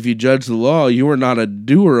 If you judge the law, you are not a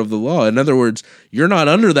doer of the law. In other words, you're not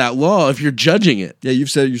under that law if you're judging it. Yeah, you've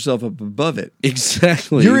set yourself up above it.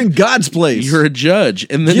 Exactly. You're in God's place. You're a judge.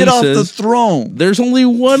 And then Get he off says, the throne. There's only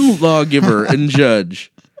one lawgiver and judge,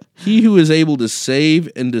 he who is able to save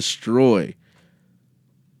and destroy.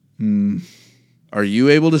 Are you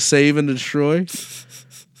able to save and destroy?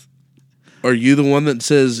 Are you the one that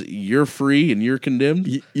says you're free and you're condemned?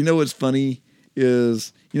 You know what's funny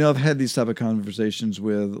is, I've had these type of conversations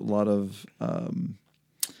with a lot of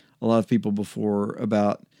people before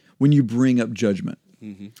about when you bring up judgment.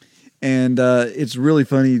 Mm-hmm. And it's really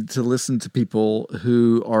funny to listen to people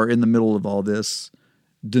who are in the middle of all this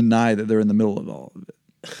deny that they're in the middle of all of it.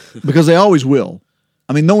 Because they always will.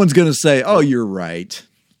 I mean, no one's going to say, oh, you're right.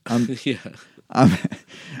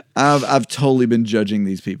 I've totally been judging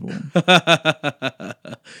these people.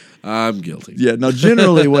 I'm guilty. Yeah. No,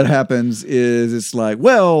 generally what happens is it's like,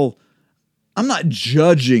 well, I'm not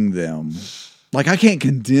judging them. Like, I can't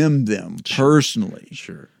condemn them personally.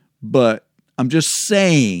 Sure. But I'm just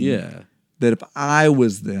saying that if I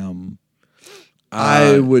was them,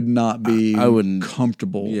 I would not be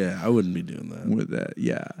comfortable. Yeah, I wouldn't be doing that. With that.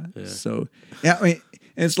 Yeah. So, I mean,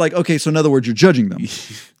 and it's like, okay, so in other words, you're judging them.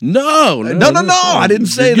 No. I didn't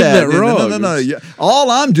say that. No. Yeah.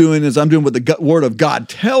 All I'm doing is I'm doing what the Word of God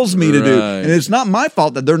tells me to do. And it's not my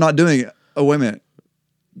fault that they're not doing it. Oh, wait a minute.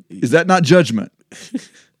 Is that not judgment?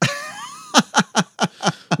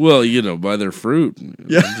 Well, by their fruit.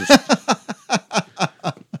 Yeah.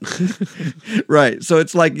 Right. So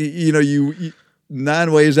it's like, you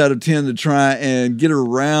 9 ways out of 10 to try and get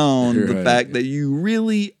around the fact that you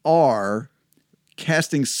really are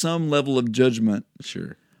casting some level of judgment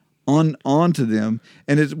onto them.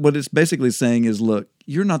 And what it's basically saying is, look,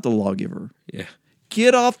 you're not the lawgiver. Yeah.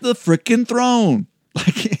 Get off the frickin' throne.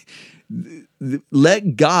 Like,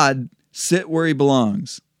 let God sit where he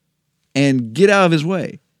belongs and get out of his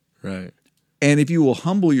way. Right. And if you will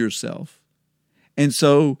humble yourself. And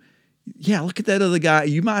so, look at that other guy.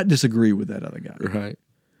 You might disagree with that other guy. Right.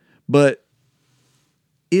 But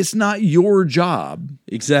it's not your job.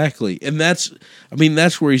 Exactly. And that's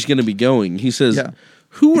where he's going to be going. He says,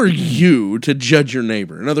 who are you to judge your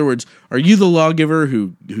neighbor? In other words, are you the lawgiver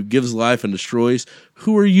who gives life and destroys?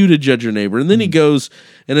 Who are you to judge your neighbor? And then he goes,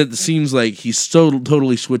 and it seems like he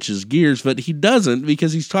totally switches gears, but he doesn't,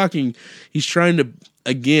 because he's trying to,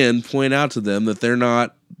 again, point out to them that they're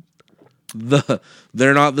not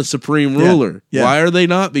the supreme ruler. Yeah. Why are they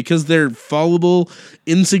not? Because they're fallible,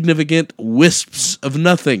 insignificant wisps of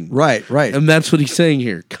nothing. Right. And that's what he's saying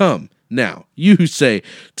here. Come now, you say,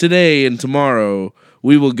 today and tomorrow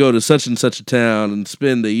we will go to such and such a town and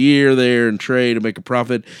spend a year there and trade and make a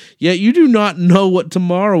profit. Yet you do not know what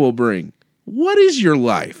tomorrow will bring. What is your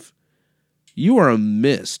life? You are a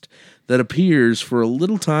mist that appears for a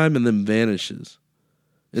little time and then vanishes.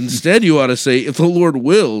 Instead, you ought to say, if the Lord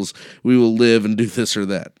wills, we will live and do this or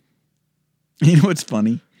that. You know what's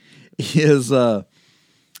funny is the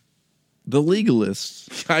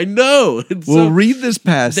legalists. I know. Will read this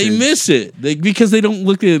passage. They miss it because they don't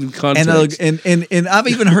look at it in context. And I've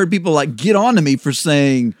even heard people get on to me for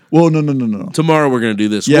saying, well, no. Tomorrow we're going to do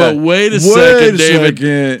this. Yeah. Well, wait a second,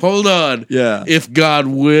 David. Hold on. Yeah. If God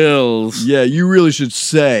wills. Yeah, you really should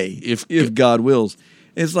say, if God wills.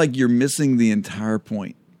 It's like you're missing the entire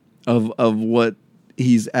point of what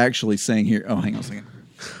he's actually saying here. Oh, hang on a second.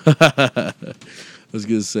 I was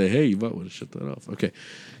going to say, hey, you might want to shut that off. Okay.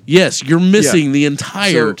 Yes, you're missing the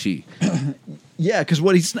entirety. So, Yeah, because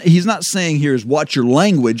what he's not saying here is watch your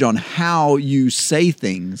language on how you say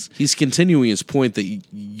things. He's continuing his point that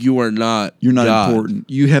you are not. You're not God. important.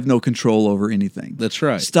 You have no control over anything. That's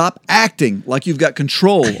right. Stop acting like you've got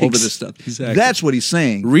control over this stuff. Exactly. That's what he's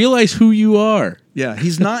saying. Realize who you are. Yeah,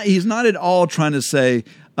 he's not at all trying to say,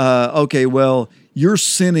 okay, well, you're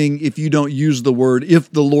sinning if you don't use the word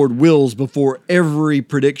 "if the Lord wills" before every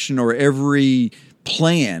prediction or every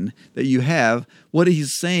plan that you have. What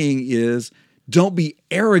he's saying is, don't be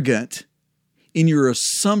arrogant in your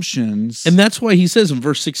assumptions. And that's why he says in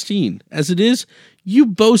verse 16, as it is, you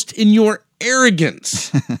boast in your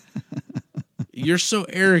arrogance. You're so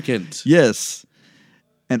arrogant. Yes,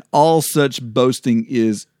 and all such boasting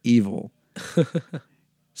is evil.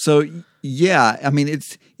 So, yeah, I mean,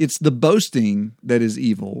 it's the boasting that is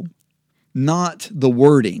evil, not the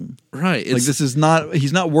wording. Right. Like this is not,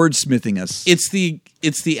 he's not wordsmithing us. It's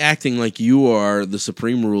the acting like you are the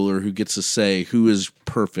supreme ruler who gets to say who is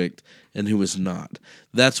perfect and who is not.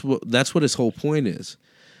 That's what his whole point is.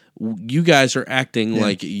 You guys are acting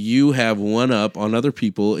like you have one up on other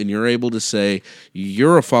people, and you're able to say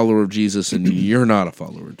you're a follower of Jesus and you're not a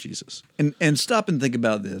follower of Jesus. And stop and think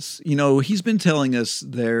about this. You know, he's been telling us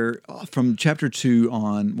there from chapter 2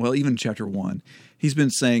 on, well, even chapter 1, he's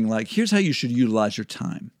been saying, like, here's how you should utilize your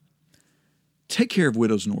time. Take care of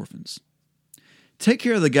widows and orphans. Take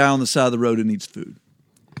care of the guy on the side of the road who needs food.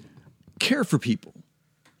 Care for people.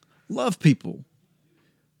 Love people.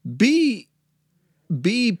 Be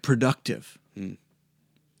productive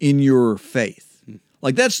in your faith.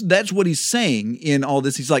 Like that's what he's saying in all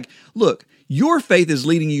this. He's like, look, your faith is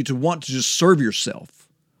leading you to want to just serve yourself.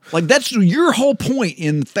 Like that's your whole point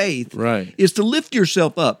in faith, Right. is to lift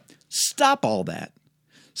yourself up. Stop all that.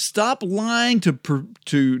 Stop lying to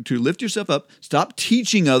lift yourself up. Stop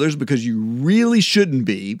teaching others because you really shouldn't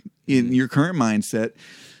be in your current mindset.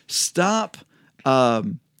 Stop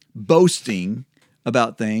boasting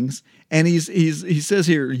about things. And he says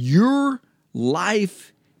here, your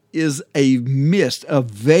life is a mist, a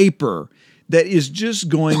vapor that is just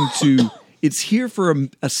going to, it's here for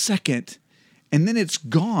a second and then it's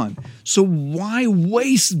gone. So why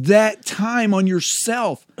waste that time on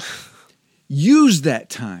yourself? Use that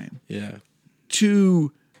time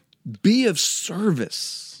to be of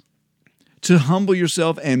service, to humble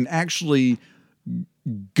yourself and actually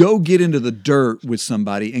go get into the dirt with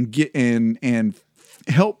somebody and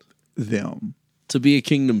help them. To be a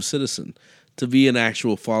kingdom citizen, to be an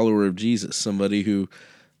actual follower of Jesus, somebody who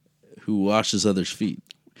washes others' feet.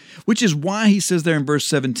 Which is why he says there in verse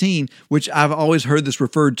 17, which I've always heard this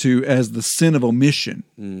referred to as the sin of omission.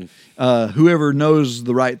 Whoever knows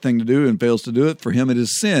the right thing to do and fails to do it, for him it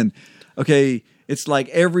is sin. Okay, it's like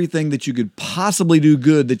everything that you could possibly do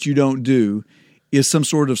good that you don't do is some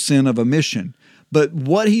sort of sin of omission. But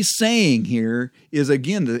what he's saying here is,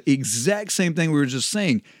 again, the exact same thing we were just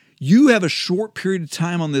saying. You have a short period of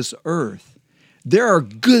time on this earth. There are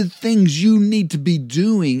good things you need to be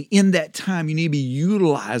doing in that time. You need to be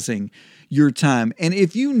utilizing your time. And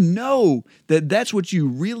if you know that that's what you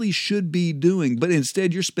really should be doing, but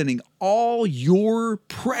instead you're spending all your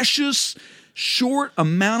precious short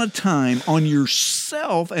amount of time on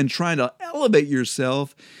yourself and trying to elevate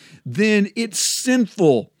yourself, then it's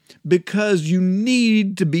sinful because you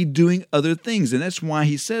need to be doing other things. And that's why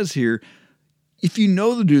he says here, if you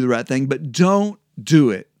know to do the right thing, but don't do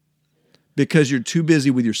it because you're too busy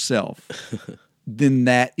with yourself, then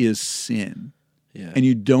that is sin. Yeah. And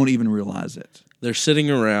you don't even realize it. They're sitting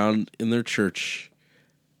around in their church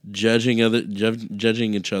judging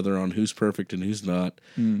each other on who's perfect and who's not.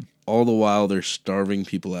 All the while they're starving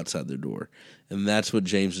people outside their door. And that's what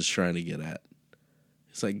James is trying to get at.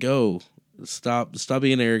 It's like, go. Stop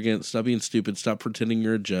being arrogant. Stop being stupid. Stop pretending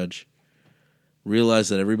you're a judge. Realize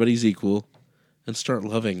that everybody's equal and start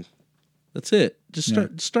loving. That's it. Just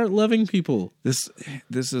start loving people. This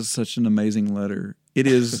is such an amazing letter. It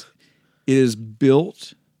is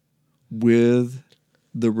built with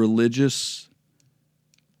the religious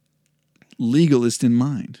legalist in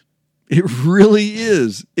mind. It really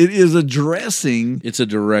is. It is addressing It's a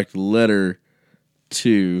direct letter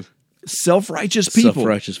to self-righteous people.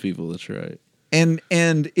 Self-righteous people, that's right. And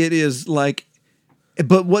it is like,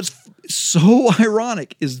 but what's so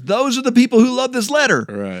ironic is those are the people who love this letter.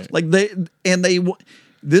 Right. Like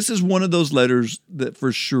this is one of those letters that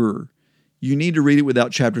for sure you need to read it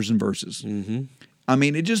without chapters and verses. Mm-hmm. I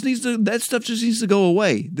mean, that stuff just needs to go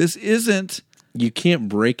away. This isn't. You can't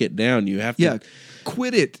break it down. You have to. Yeah.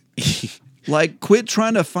 Quit it. Like, quit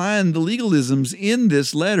trying to find the legalisms in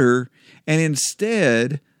this letter and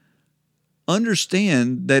instead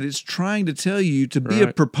understand that it's trying to tell you to be a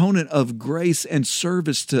Right. proponent of grace and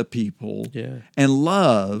service to people Yeah. and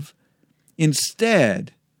love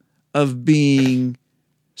instead of being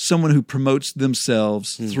someone who promotes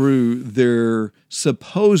themselves through their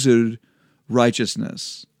supposed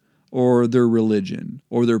righteousness or their religion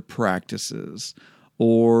or their practices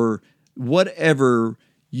or whatever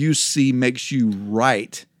you see makes you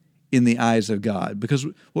right in the eyes of God. Because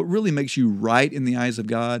what really makes you right in the eyes of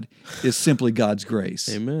God is simply God's grace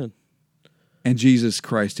Amen. and Jesus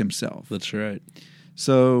Christ himself. That's right.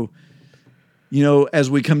 So, you know, as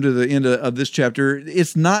we come to the end of this chapter,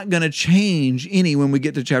 it's not going to change any when we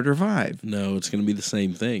get to chapter 5. No, it's going to be the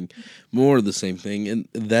same thing, more of the same thing, and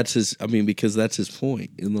that's his. I mean, because that's his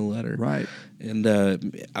point in the letter, Right. And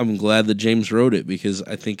I'm glad that James wrote it because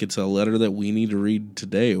I think it's a letter that we need to read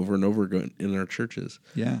today over and over again in our churches.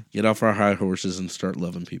 Yeah. Get off our high horses and start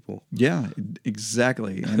loving people. Yeah,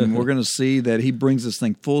 exactly. And we're going to see that he brings this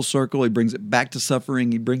thing full circle. He brings it back to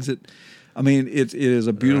suffering. He brings it. I mean, it is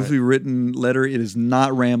a beautifully written letter. It is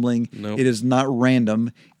not rambling. Nope. It is not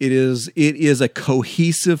random. It is a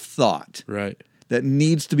cohesive thought Right. that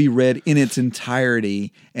needs to be read in its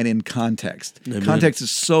entirety and in context. Amen. Context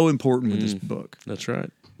is so important with this book. That's right.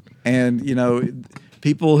 And, you know,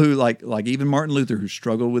 people who like even Martin Luther, who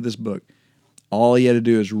struggled with this book, all he had to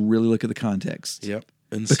do is really look at the context. Yep.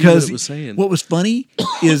 And see Because what it was saying. what was funny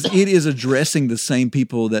is it is addressing the same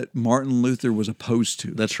people that Martin Luther was opposed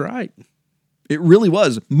to. That's right. It really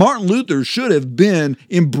was. Martin Luther should have been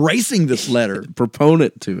embracing this letter.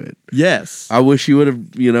 Proponent to it. Yes. I wish you would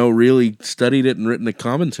have, really studied it and written a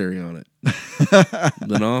commentary on it.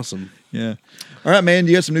 Been awesome. Yeah. All right, man.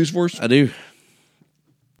 You got some news for us? I do.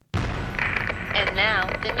 And now,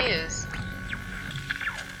 the news.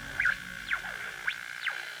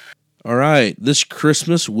 All right. This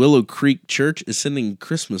Christmas, Willow Creek Church is sending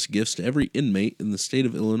Christmas gifts to every inmate in the state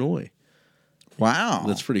of Illinois. Wow.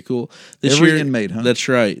 That's pretty cool. Every inmate, huh? That's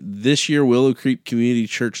right. This year, Willow Creek Community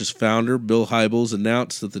Church's founder, Bill Hybels,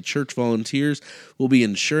 announced that the church volunteers will be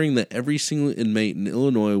ensuring that every single inmate in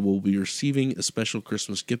Illinois will be receiving a special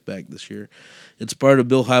Christmas gift bag this year. It's part of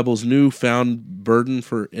Bill Hybels' newfound burden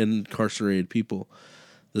for incarcerated people.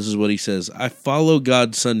 This is what he says. I follow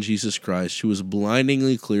God's Son, Jesus Christ, who was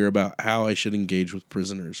blindingly clear about how I should engage with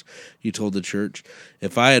prisoners, he told the church.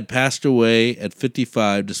 If I had passed away at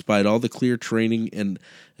 55, despite all the clear training and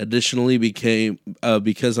additionally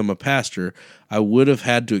because I'm a pastor, I would have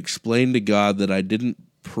had to explain to God that I didn't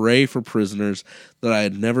pray for prisoners, that I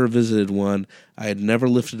had never visited one, I had never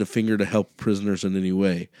lifted a finger to help prisoners in any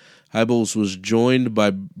way. Hybels was joined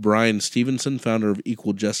by Brian Stevenson, founder of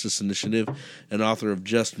Equal Justice Initiative and author of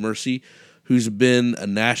Just Mercy, who's been a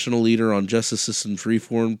national leader on justice systems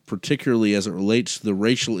reform, particularly as it relates to the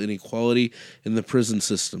racial inequality in the prison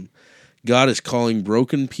system. God is calling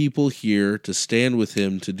broken people here to stand with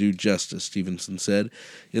him to do justice, Stevenson said.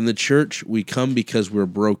 In the church, we come because we're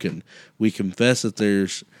broken. We confess that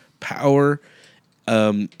there's power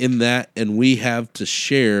in that, and we have to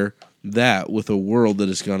share that with a world that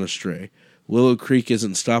has gone astray. Willow Creek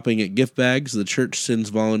isn't stopping at gift bags. The church sends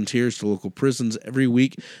volunteers to local prisons every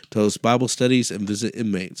week to host Bible studies and visit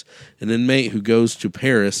inmates. An inmate who goes to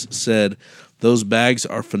Paris said, "Those bags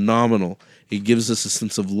are phenomenal. It gives us a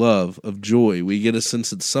sense of love, of joy. We get a sense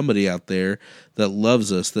that somebody out there that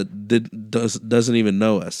loves us, that doesn't even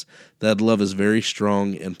know us. That love is very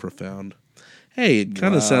strong and profound." Hey, it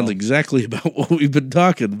kind of sounds exactly about what we've been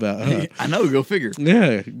talking about, huh? I know. Go figure.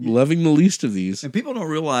 Yeah, loving the least of these. And people don't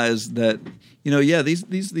realize that,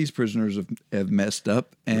 these prisoners have messed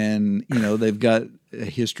up, and they've got a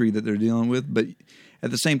history that they're dealing with. But at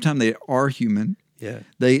the same time, they are human. Yeah.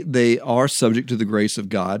 They are subject to the grace of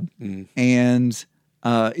God, and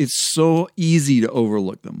it's so easy to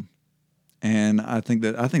overlook them. And I think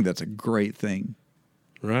that's a great thing.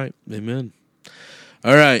 Right. Amen.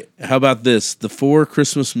 All right. How about this? The 4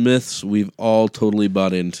 Christmas myths we've all totally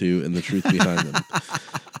bought into and the truth behind them.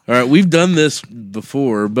 All right. We've done this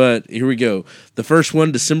before, but here we go. The first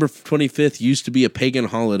one, December 25th, used to be a pagan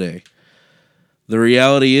holiday. The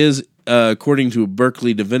reality is, according to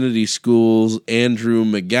Berkeley Divinity School's Andrew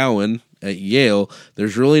McGowan at Yale,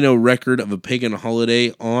 there's really no record of a pagan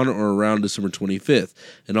holiday on or around December 25th.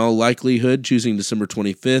 In all likelihood, choosing December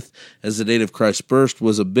 25th as the date of Christ's birth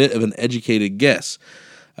was a bit of an educated guess.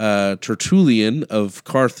 Tertullian of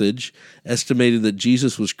Carthage estimated that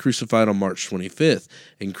Jesus was crucified on March 25th,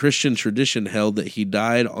 and Christian tradition held that he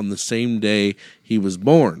died on the same day he was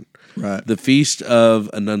born. Right. The Feast of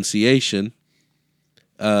Annunciation,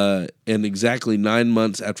 and exactly 9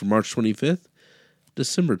 months after March 25th,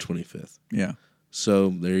 December 25th. Yeah. So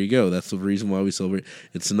there you go. That's the reason why we celebrate.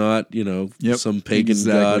 It's not, Yep, some pagan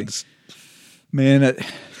exactly. gods. Man, that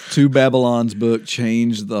Two Babylons book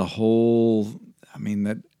changed the whole. I mean,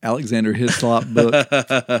 that Alexander Hislop book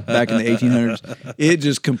back in the 1800s, it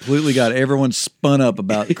just completely got everyone spun up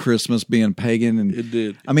about Christmas being pagan. And It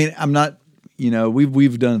did. I mean, I'm not.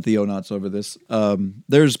 We've done Theonauts over this.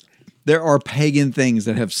 There are pagan things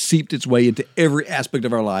that have seeped its way into every aspect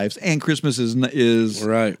of our lives, and Christmas is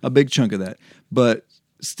Right. a big chunk of that. But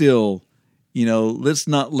still, let's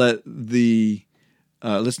not let the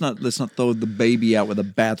let's not throw the baby out with the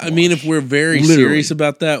bathwater. I mean, if we're very Literally. serious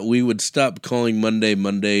about that, we would stop calling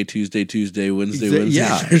Monday, Tuesday, Wednesday,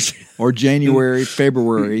 Yeah. Thursday. or January,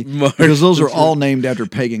 February, March, because those are that's all named after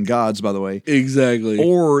pagan gods, by the way. Exactly.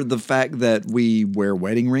 Or the fact that we wear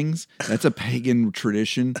wedding rings. That's a pagan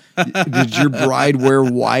tradition. Did your bride wear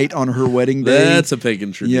white on her wedding day? That's a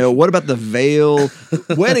pagan tradition. What about the veil?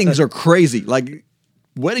 Weddings are crazy. Like,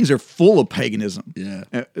 weddings are full of paganism. Yeah.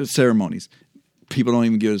 Ceremonies. People don't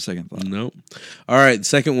even give it a second thought. No. All right,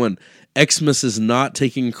 second one. Xmas is not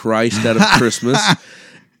taking Christ out of Christmas.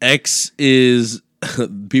 X is,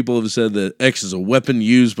 people have said that X is a weapon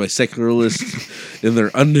used by secularists in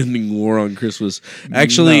their unending war on Christmas.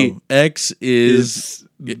 Actually, No. X is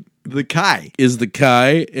The Chi. is the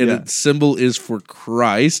Chi, and Yeah. its symbol is for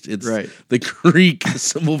Christ. It's Right. the Greek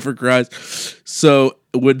symbol for Christ. So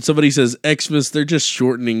when somebody says Xmas, they're just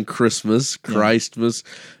shortening Christmas, Christmas,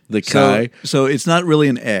 the Chi. So it's not really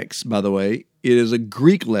an X, by the way. It is a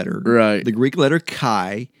Greek letter. Right. The Greek letter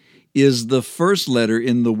Chi is the first letter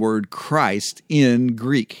in the word Christ in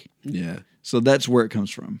Greek. Yeah. So that's where it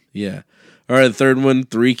comes from. Yeah. All right, third one,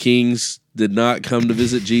 3 kings did not come to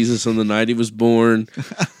visit Jesus on the night he was born.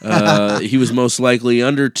 He was most likely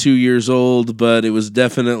under 2 years old, but it was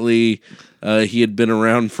definitely, he had been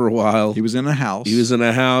around for a while. He was in a house. He was in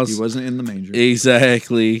a house. He wasn't in the manger.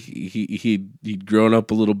 Exactly. He'd grown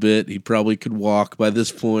up a little bit. He probably could walk by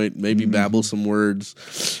this point, maybe babble some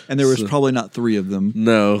words. And there was probably not 3 of them.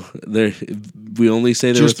 No, we only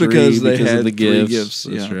say there Just were 3 because they of had the 3 gifts. gifts,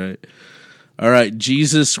 That's yeah. right. All right,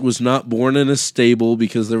 Jesus was not born in a stable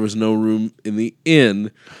because there was no room in the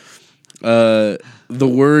inn. The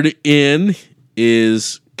word inn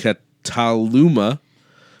is kataluma,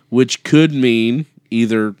 which could mean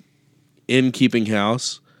either innkeeping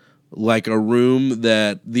house, like a room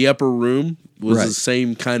that the upper room was Right. the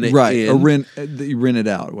same kind of Right. inn. You rent it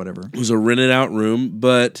out, whatever. It was a rented out room,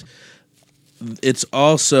 but it's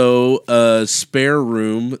also a spare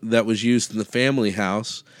room that was used in the family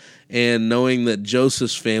house. And knowing that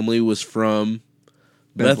Joseph's family was from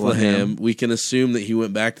Bethlehem, we can assume that he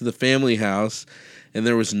went back to the family house and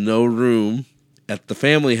there was no room at the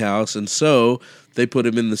family house. And so they put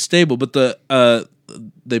him in the stable. But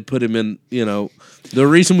they put him in, the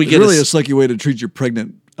reason we It's get really a sucky way to treat your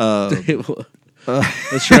pregnant.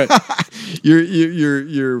 That's right.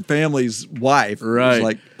 Your family's wife. Right. It's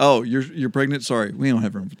like, oh, you're pregnant. Sorry, we don't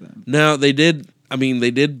have room for that. Now, they did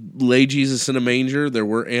lay Jesus in a manger. There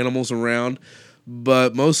were animals around,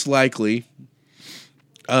 but most likely,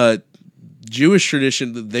 Jewish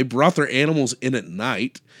tradition, they brought their animals in at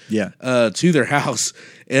night Yeah. to their house,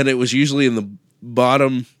 and it was usually in the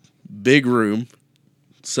bottom big room,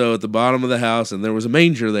 so at the bottom of the house, and there was a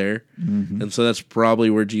manger there, and so that's probably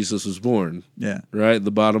where Jesus was born, Yeah. right? At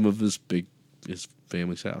the bottom of his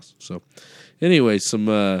family's house. So, anyway,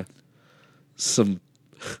 some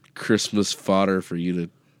Christmas fodder for you to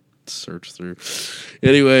search through.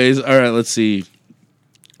 Anyways, all right, let's see.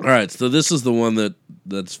 All right, so this is the one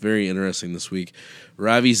that's very interesting this week.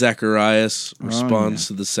 Ravi Zacharias responds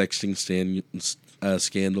to the sexting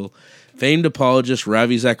scandal. Famed apologist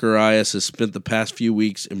Ravi Zacharias has spent the past few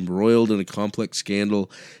weeks embroiled in a complex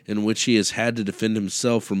scandal in which he has had to defend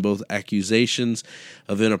himself from both accusations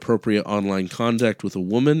of inappropriate online contact with a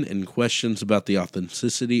woman and questions about the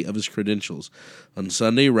authenticity of his credentials. On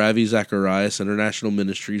Sunday, Ravi Zacharias International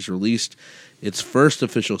Ministries released its first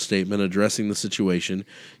official statement addressing the situation.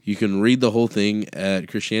 You can read the whole thing at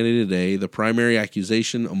Christianity Today. The primary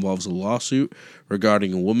accusation involves a lawsuit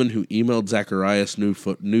regarding a woman who emailed Zacharias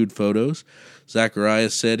nude photos.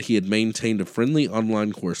 Zacharias said he had maintained a friendly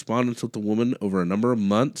online correspondence with the woman over a number of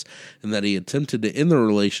months and that he attempted to end the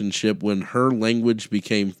relationship when her language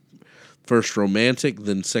became first romantic,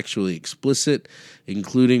 then sexually explicit,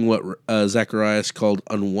 including what Zacharias called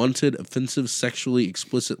unwanted, offensive, sexually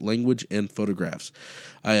explicit language and photographs.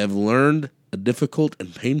 I have learned a difficult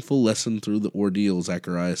and painful lesson through the ordeal,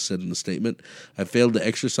 Zacharias said in the statement. I failed to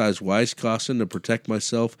exercise wise caution to protect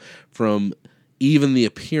myself from even the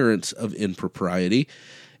appearance of impropriety.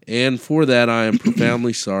 And for that I am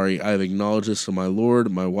profoundly sorry. I have acknowledged this to my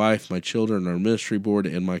Lord, my wife, my children, our ministry board,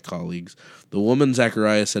 and my colleagues. The woman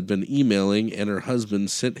Zacharias had been emailing, and her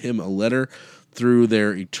husband sent him a letter through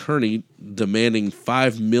their attorney demanding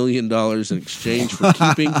 $5 million in exchange for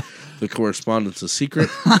keeping the correspondence a secret.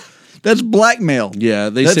 That's blackmail. Yeah,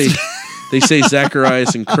 they say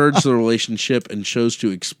Zacharias encouraged the relationship and chose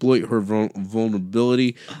to exploit her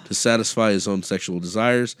vulnerability to satisfy his own sexual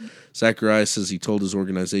desires. Zacharias says he told his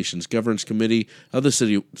organization's governance committee of the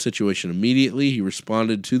situation immediately. He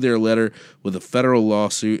responded to their letter with a federal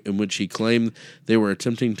lawsuit in which he claimed they were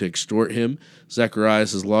attempting to extort him.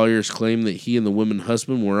 Zacharias' lawyers claimed that he and the woman's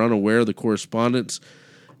husband were unaware of the correspondence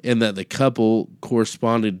and that the couple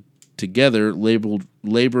corresponded together, labored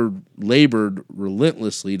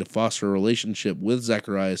relentlessly to foster a relationship with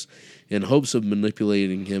Zacharias in hopes of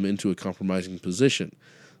manipulating him into a compromising position.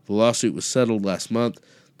 The lawsuit was settled last month.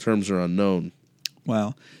 Terms are unknown.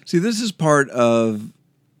 Wow. See, this is part of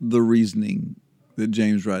the reasoning that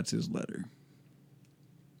James writes his letter.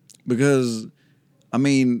 Because, I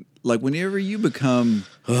mean, like whenever you become...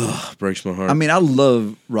 breaks my heart. I mean, I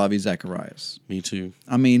love Ravi Zacharias. Me too.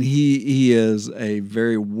 I mean, he is a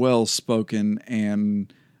very well-spoken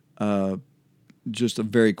and just a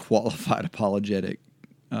very qualified apologetic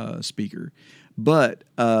speaker. But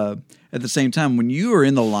at the same time, when you are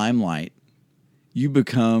in the limelight, you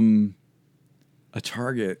become a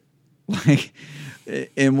target.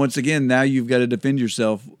 And once again, now you've got to defend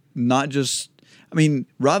yourself. Not just, I mean,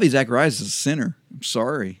 Ravi Zacharias is a sinner. I'm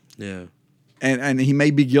sorry. Yeah. And he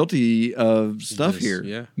may be guilty of stuff here.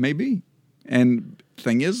 Yeah. Maybe. And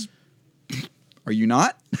thing is, are you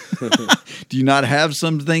not? Do you not have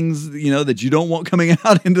some things, that you don't want coming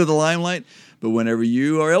out into the limelight? But whenever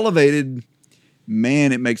you are elevated,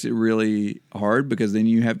 man, it makes it really hard because then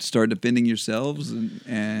you have to start defending yourselves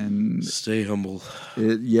and stay humble.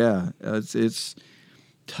 It's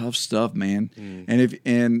tough stuff, man.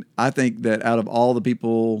 And I think that out of all the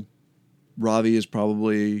people, Ravi is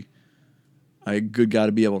probably a good guy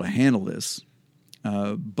to be able to handle this.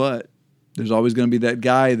 But there's always going to be that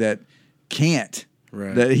guy that can't.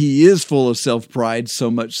 Right. That he is full of self-pride so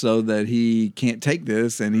much so that he can't take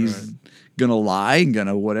this and he's going to lie and going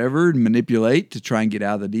to whatever and manipulate to try and get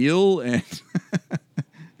out of the deal. And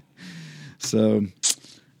so,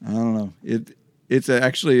 I don't know. It's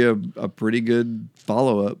actually a pretty good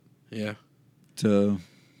follow-up. Yeah. To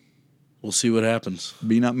we'll see what happens.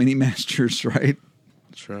 Be not many masters, right?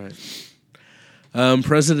 That's right.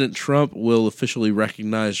 President Trump will officially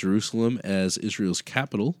recognize Jerusalem as Israel's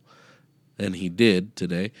capital, and he did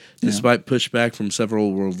today. Despite pushback from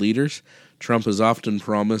several world leaders, Trump has often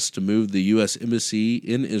promised to move the U.S. Embassy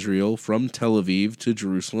in Israel from Tel Aviv to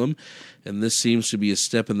Jerusalem, and this seems to be a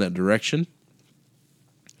step in that direction.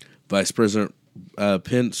 Vice President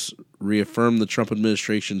Pence reaffirmed the Trump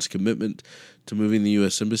administration's commitment to moving the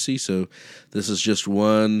U.S. Embassy, so this is just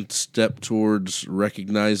one step towards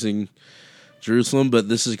recognizing Jerusalem, but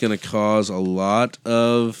this is going to cause a lot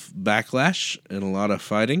of backlash and a lot of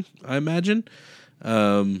fighting, I imagine,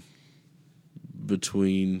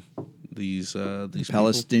 between these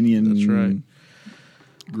Palestinian That's right.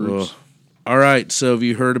 groups. Well, all right, so have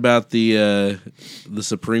you heard about the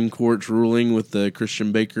Supreme Court's ruling with the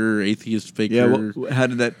Christian Baker, atheist Baker? Yeah, how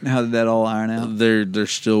did that all iron out? They're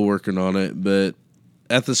still working on it, but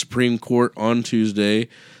at the Supreme Court on Tuesday,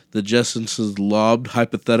 the justices lobbed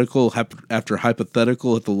hypothetical after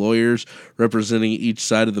hypothetical at the lawyers representing each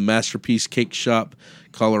side of the Masterpiece Cake Shop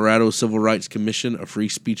Colorado Civil Rights Commission, a free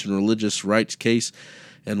speech and religious rights case,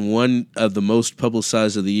 and one of the most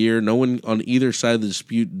publicized of the year. No one on either side of the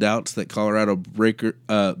dispute doubts that Colorado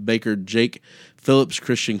Baker Jake Phillips'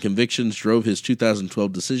 Christian convictions drove his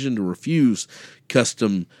 2012 decision to refuse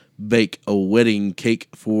custom bake a wedding cake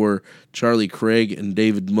for Charlie Craig and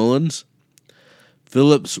David Mullins.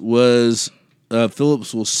 Phillips will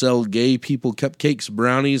sell gay people cupcakes,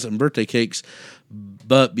 brownies, and birthday cakes,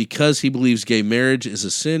 but because he believes gay marriage is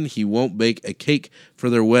a sin, he won't bake a cake for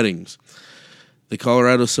their weddings. The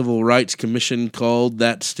Colorado Civil Rights Commission called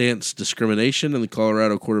that stance discrimination, and the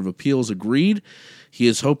Colorado Court of Appeals agreed. He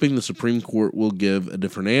is hoping the Supreme Court will give a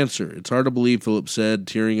different answer. It's hard to believe, Phillips said,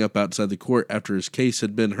 tearing up outside the court after his case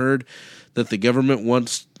had been heard, that the government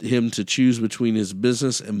wants him to choose between his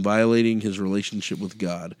business and violating his relationship with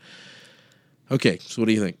God. Okay, so what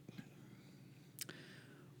do you think?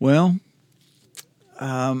 Well,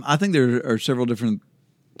 I think there are several different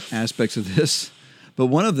aspects of this, but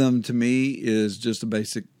one of them to me is just a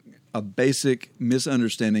basic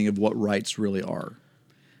misunderstanding of what rights really are.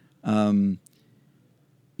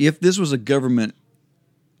 If this was a government,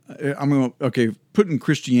 putting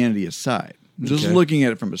Christianity aside, Just Okay. looking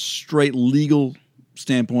at it from a straight legal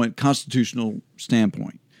standpoint, constitutional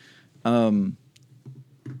standpoint,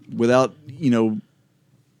 without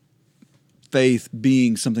faith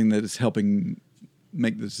being something that is helping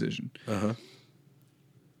make the decision.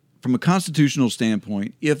 From a constitutional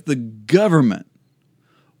standpoint, if the government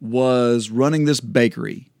was running this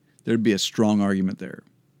bakery, there'd be a strong argument there,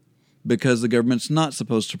 because the government's not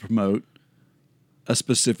supposed to promote a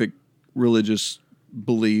specific religious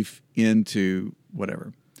belief into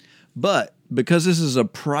whatever. But because this is a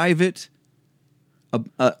private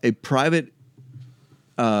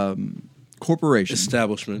corporation,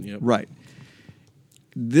 Establishment. Yep. right?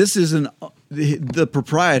 This is the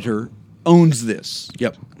proprietor owns this,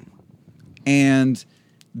 Yep. and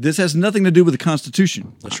this has nothing to do with the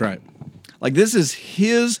Constitution. That's right. Like, this is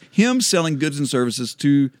him selling goods and services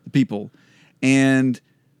to the people, and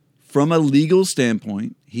from a legal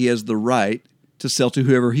standpoint, he has the right to sell to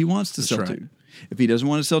whoever he wants to sell right. to. If he doesn't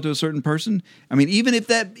want to sell to a certain person, I mean, even if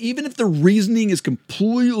the reasoning is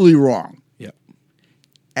completely wrong, Yep.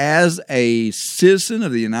 as a citizen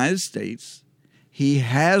of the United States, he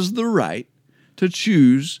has the right to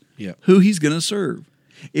choose Yep. who he's going to serve.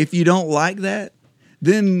 If you don't like that,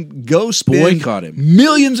 then go spend Boycott him.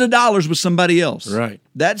 millions of dollars with somebody else. Right.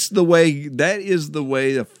 That is the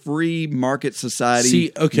way a free market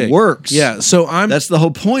society works. Yeah. So That's the whole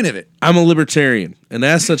point of it. I'm a libertarian, and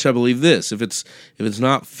as such, I believe this: if it's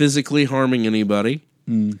not physically harming anybody,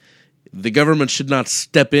 the government should not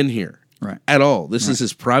step in here Right. at all. This is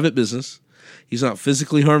his private business. He's not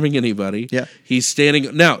physically harming anybody. Yeah. He's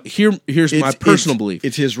standing. Now, here's my personal belief.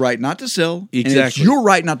 It's his right not to sell. And it's Exactly. your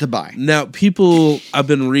right not to buy. Now, I've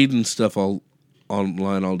been reading stuff all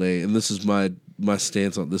online all day, and this is my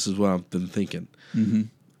stance on this is what I've been thinking.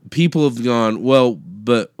 People have gone, well,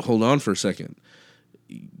 but hold on for a second.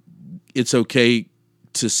 It's okay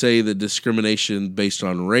to say that discrimination based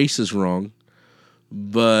on race is wrong,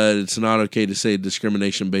 but it's not okay to say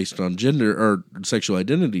discrimination based on gender or sexual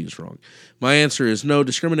identity is wrong. My answer is no,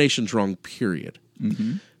 discrimination's wrong, period.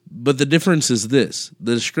 But the difference is this: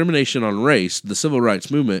 the discrimination on race, the civil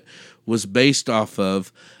rights movement, was based off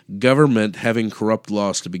of government having corrupt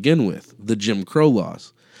laws to begin with, the Jim Crow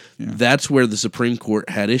laws. That's where the Supreme Court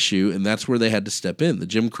had issue, and that's where they had to step in. The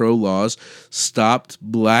Jim Crow laws stopped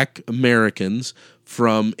black Americans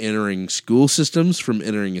from entering school systems, from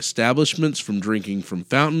entering establishments, from drinking from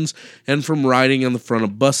fountains, and from riding on the front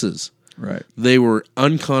of buses. Right. They were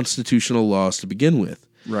unconstitutional laws to begin with.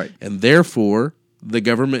 Right. And therefore, the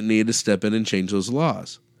government needed to step in and change those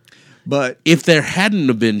laws. But If there hadn't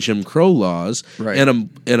have been Jim Crow laws, Right. and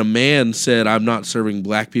a man said, "I'm not serving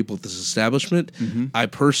black people at this establishment," I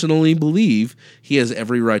personally believe he has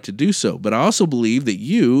every right to do so. But I also believe that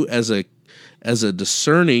you, as a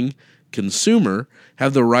discerning consumer,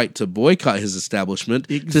 have the right to boycott his establishment,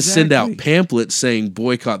 to send out Exactly. pamphlets saying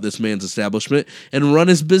boycott this man's establishment, and run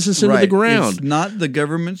his business into the ground. It's not the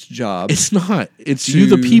government's job It's not. It's you,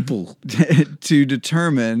 the people. to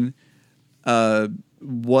determine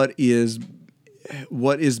what is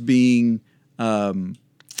being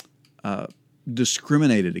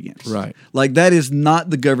discriminated against. Right. Like, that is not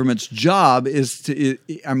the government's job. Is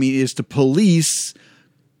to police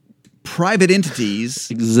private entities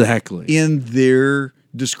Exactly. in their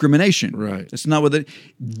discrimination. Right. It's not what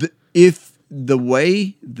if the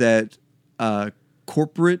way that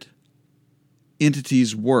corporate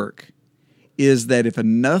entities work is that if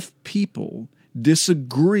enough people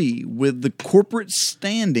disagree with the corporate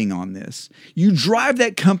standing on this, you drive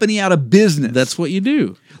that company out of business. That's what you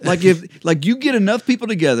do. Like, if you get enough people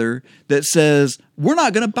together that says we're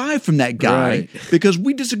not going to buy from that guy Right. because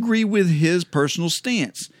we disagree with his personal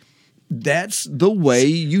stance. That's the way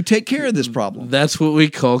you take care of this problem. That's what we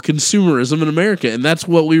call consumerism in America, and that's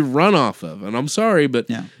what we run off of. And I'm sorry, but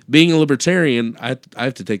Yeah. being a libertarian, I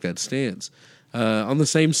have to take that stance. On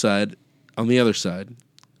the other side,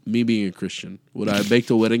 me being a Christian, would I have baked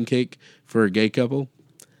a wedding cake for a gay couple?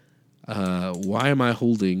 Why am I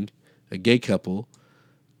holding a gay couple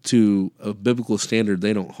to a biblical standard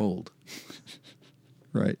they don't hold?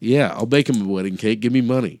 Right. Yeah, I'll bake them a wedding cake. Give me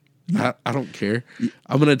money. I don't care.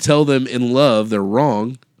 I'm going to tell them in love they're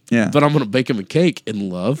wrong. Yeah. But I'm going to bake them a cake in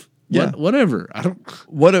love. Yeah. Whatever. I don't.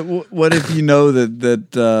 What if you know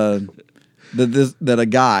that a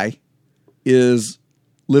guy is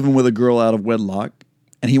living with a girl out of wedlock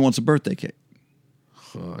and he wants a birthday cake?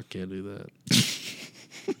 Oh, I can't do that.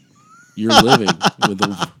 You're living with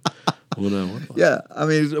a Yeah, I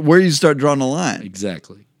mean, where do you start drawing the line?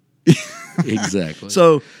 exactly. Exactly.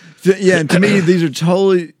 So Yeah, and to me, these are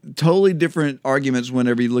totally different arguments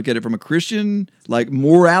whenever you look at it from a Christian, like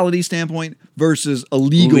morality standpoint versus a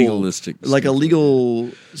Legalistic like a standpoint.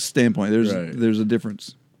 legal standpoint. Right. There's a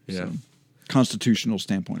difference. Yeah. So, constitutional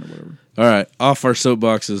standpoint or whatever. All right, off our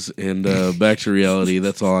soapboxes and back to reality.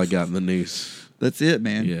 That's all I got in the news. That's it,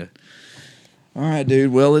 man. Yeah. All right,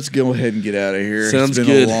 dude. Well, let's go ahead and get out of here. Sounds it's been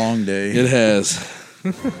good. a long day. It has.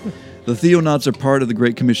 The Theonauts are part of the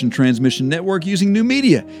Great Commission Transmission Network, using new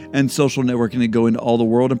media and social networking to go into all the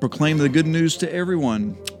world and proclaim the good news to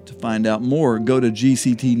everyone. To find out more, go to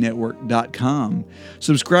gctnetwork.com.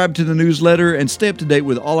 Subscribe to the newsletter and stay up to date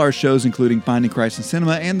with all our shows, including Finding Christ in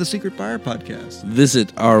Cinema and the Secret Fire podcast.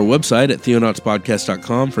 Visit our website at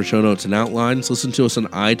theonautspodcast.com for show notes and outlines. Listen to us on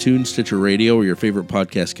iTunes, Stitcher Radio, or your favorite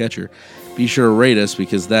podcast catcher. Be sure to rate us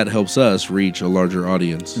because that helps us reach a larger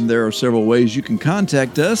audience. And there are several ways you can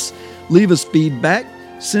contact us. Leave us feedback.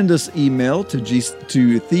 Send us email to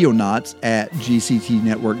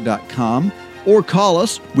theonauts@gctnetwork.com or call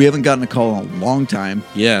us. We haven't gotten a call in a long time.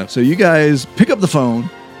 Yeah. So you guys pick up the phone,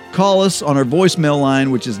 call us on our voicemail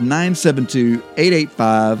line, which is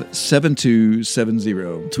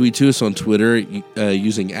 972-885-7270. Tweet to us on Twitter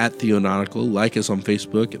using @Theonautical. Like us on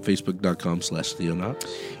Facebook at facebook.com/Theonauts.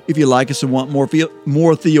 If you like us and want more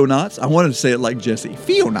Theonauts, I wanted to say it like Jesse,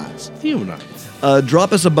 Theonauts. Theonauts.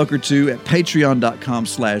 Drop us a buck or two at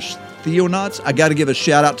patreon.com/Theonauts. I got to give a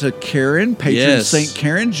shout out to Karen, patron Yes. St.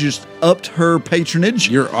 Karen, just upped her patronage.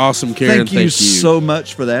 You're awesome, Karen. Thank you so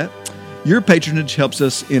much for that. Your patronage helps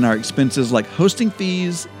us in our expenses like hosting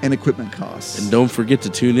fees and equipment costs. And don't forget to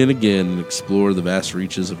tune in again and explore the vast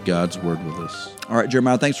reaches of God's Word with us. All right,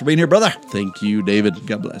 Jeremiah, thanks for being here, brother. Thank you, David.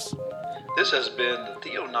 God bless. This has been the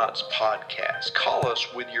Theonauts Podcast. Call us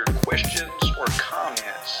with your questions or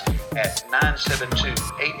comments at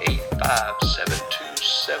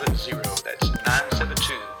 972-885-7270. That's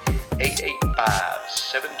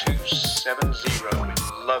 972-885-7270. We'd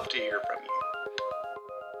love to hear from you.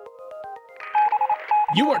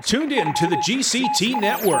 You are tuned in to the GCT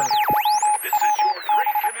Network.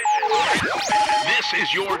 This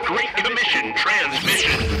is your Great Commission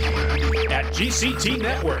transmission. At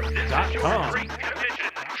GCTNetwork.com.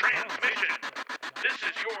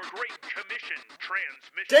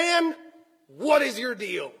 Dan, what is your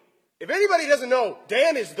deal? If anybody doesn't know,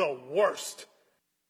 Dan is the worst.